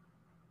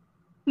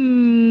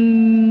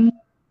 Hmm,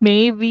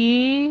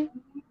 maybe,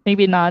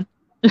 maybe not.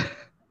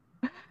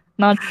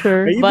 Not Are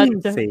sure, you but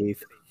being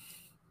safe?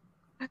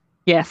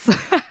 yes.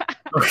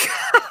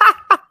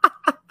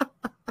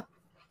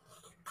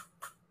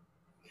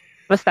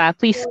 Basta,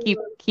 please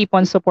keep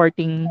on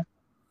supporting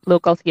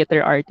local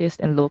theater artists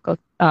and local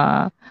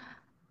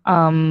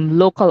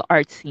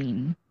art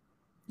scene.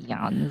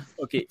 Yan.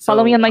 Okay,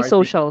 Follow me so on my Hard,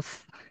 socials.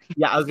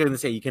 yeah, I was gonna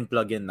say you can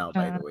plug in now.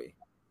 By Uh, the way,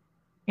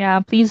 yeah,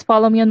 please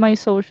follow me on my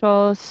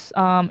socials.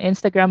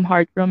 Instagram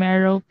Heart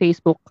Romero,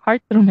 Facebook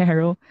Heart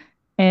Romero,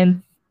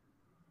 and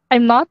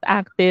I'm not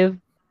active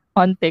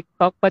on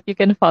TikTok, but you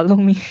can follow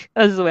me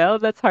as well.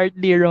 That's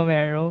Hardly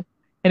Romero.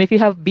 And if you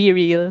have Be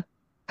Real,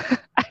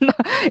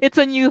 it's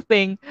a new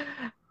thing.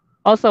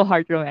 Also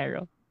Heart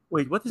Romero.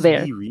 wait, what is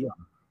There. Be Real?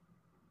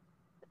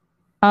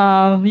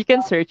 You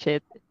can search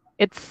it.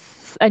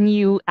 It's a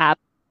new app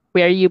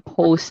where Be you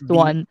post in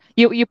once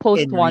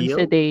a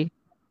real? day.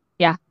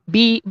 Yeah.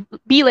 Be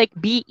like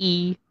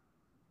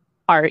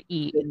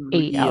In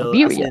BEREAL. real,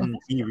 Be as real. in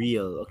be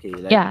real. Okay,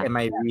 like Yeah. am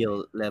I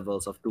real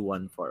levels of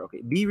 214?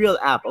 Okay, Be Real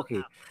app.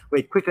 Okay,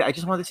 wait, quickly. I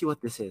just want to see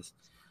what this is.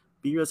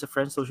 Be Real is a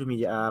French social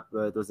media app.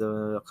 It was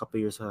a couple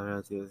years.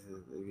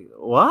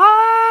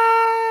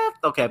 What?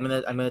 Okay, I'm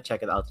gonna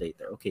check it out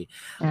later. Okay,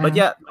 but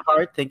Yeah. yeah,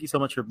 Heart, thank you so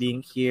much for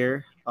being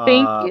here.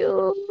 Thank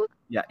you.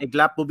 Yeah,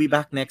 Iglap will be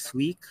back next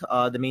week.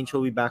 The main show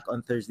will be back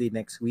on Thursday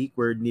next week.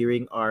 We're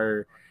nearing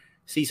our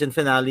season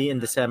finale in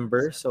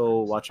December,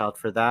 so watch out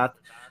for that.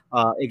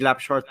 Iglap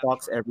Short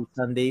Talks every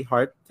Sunday.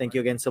 Heart, thank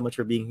you again so much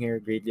for being here.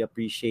 Greatly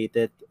appreciate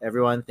it.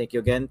 Everyone, thank you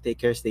again. Take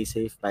care, stay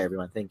safe. Bye,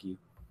 everyone. Thank you.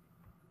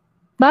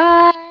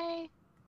 Bye.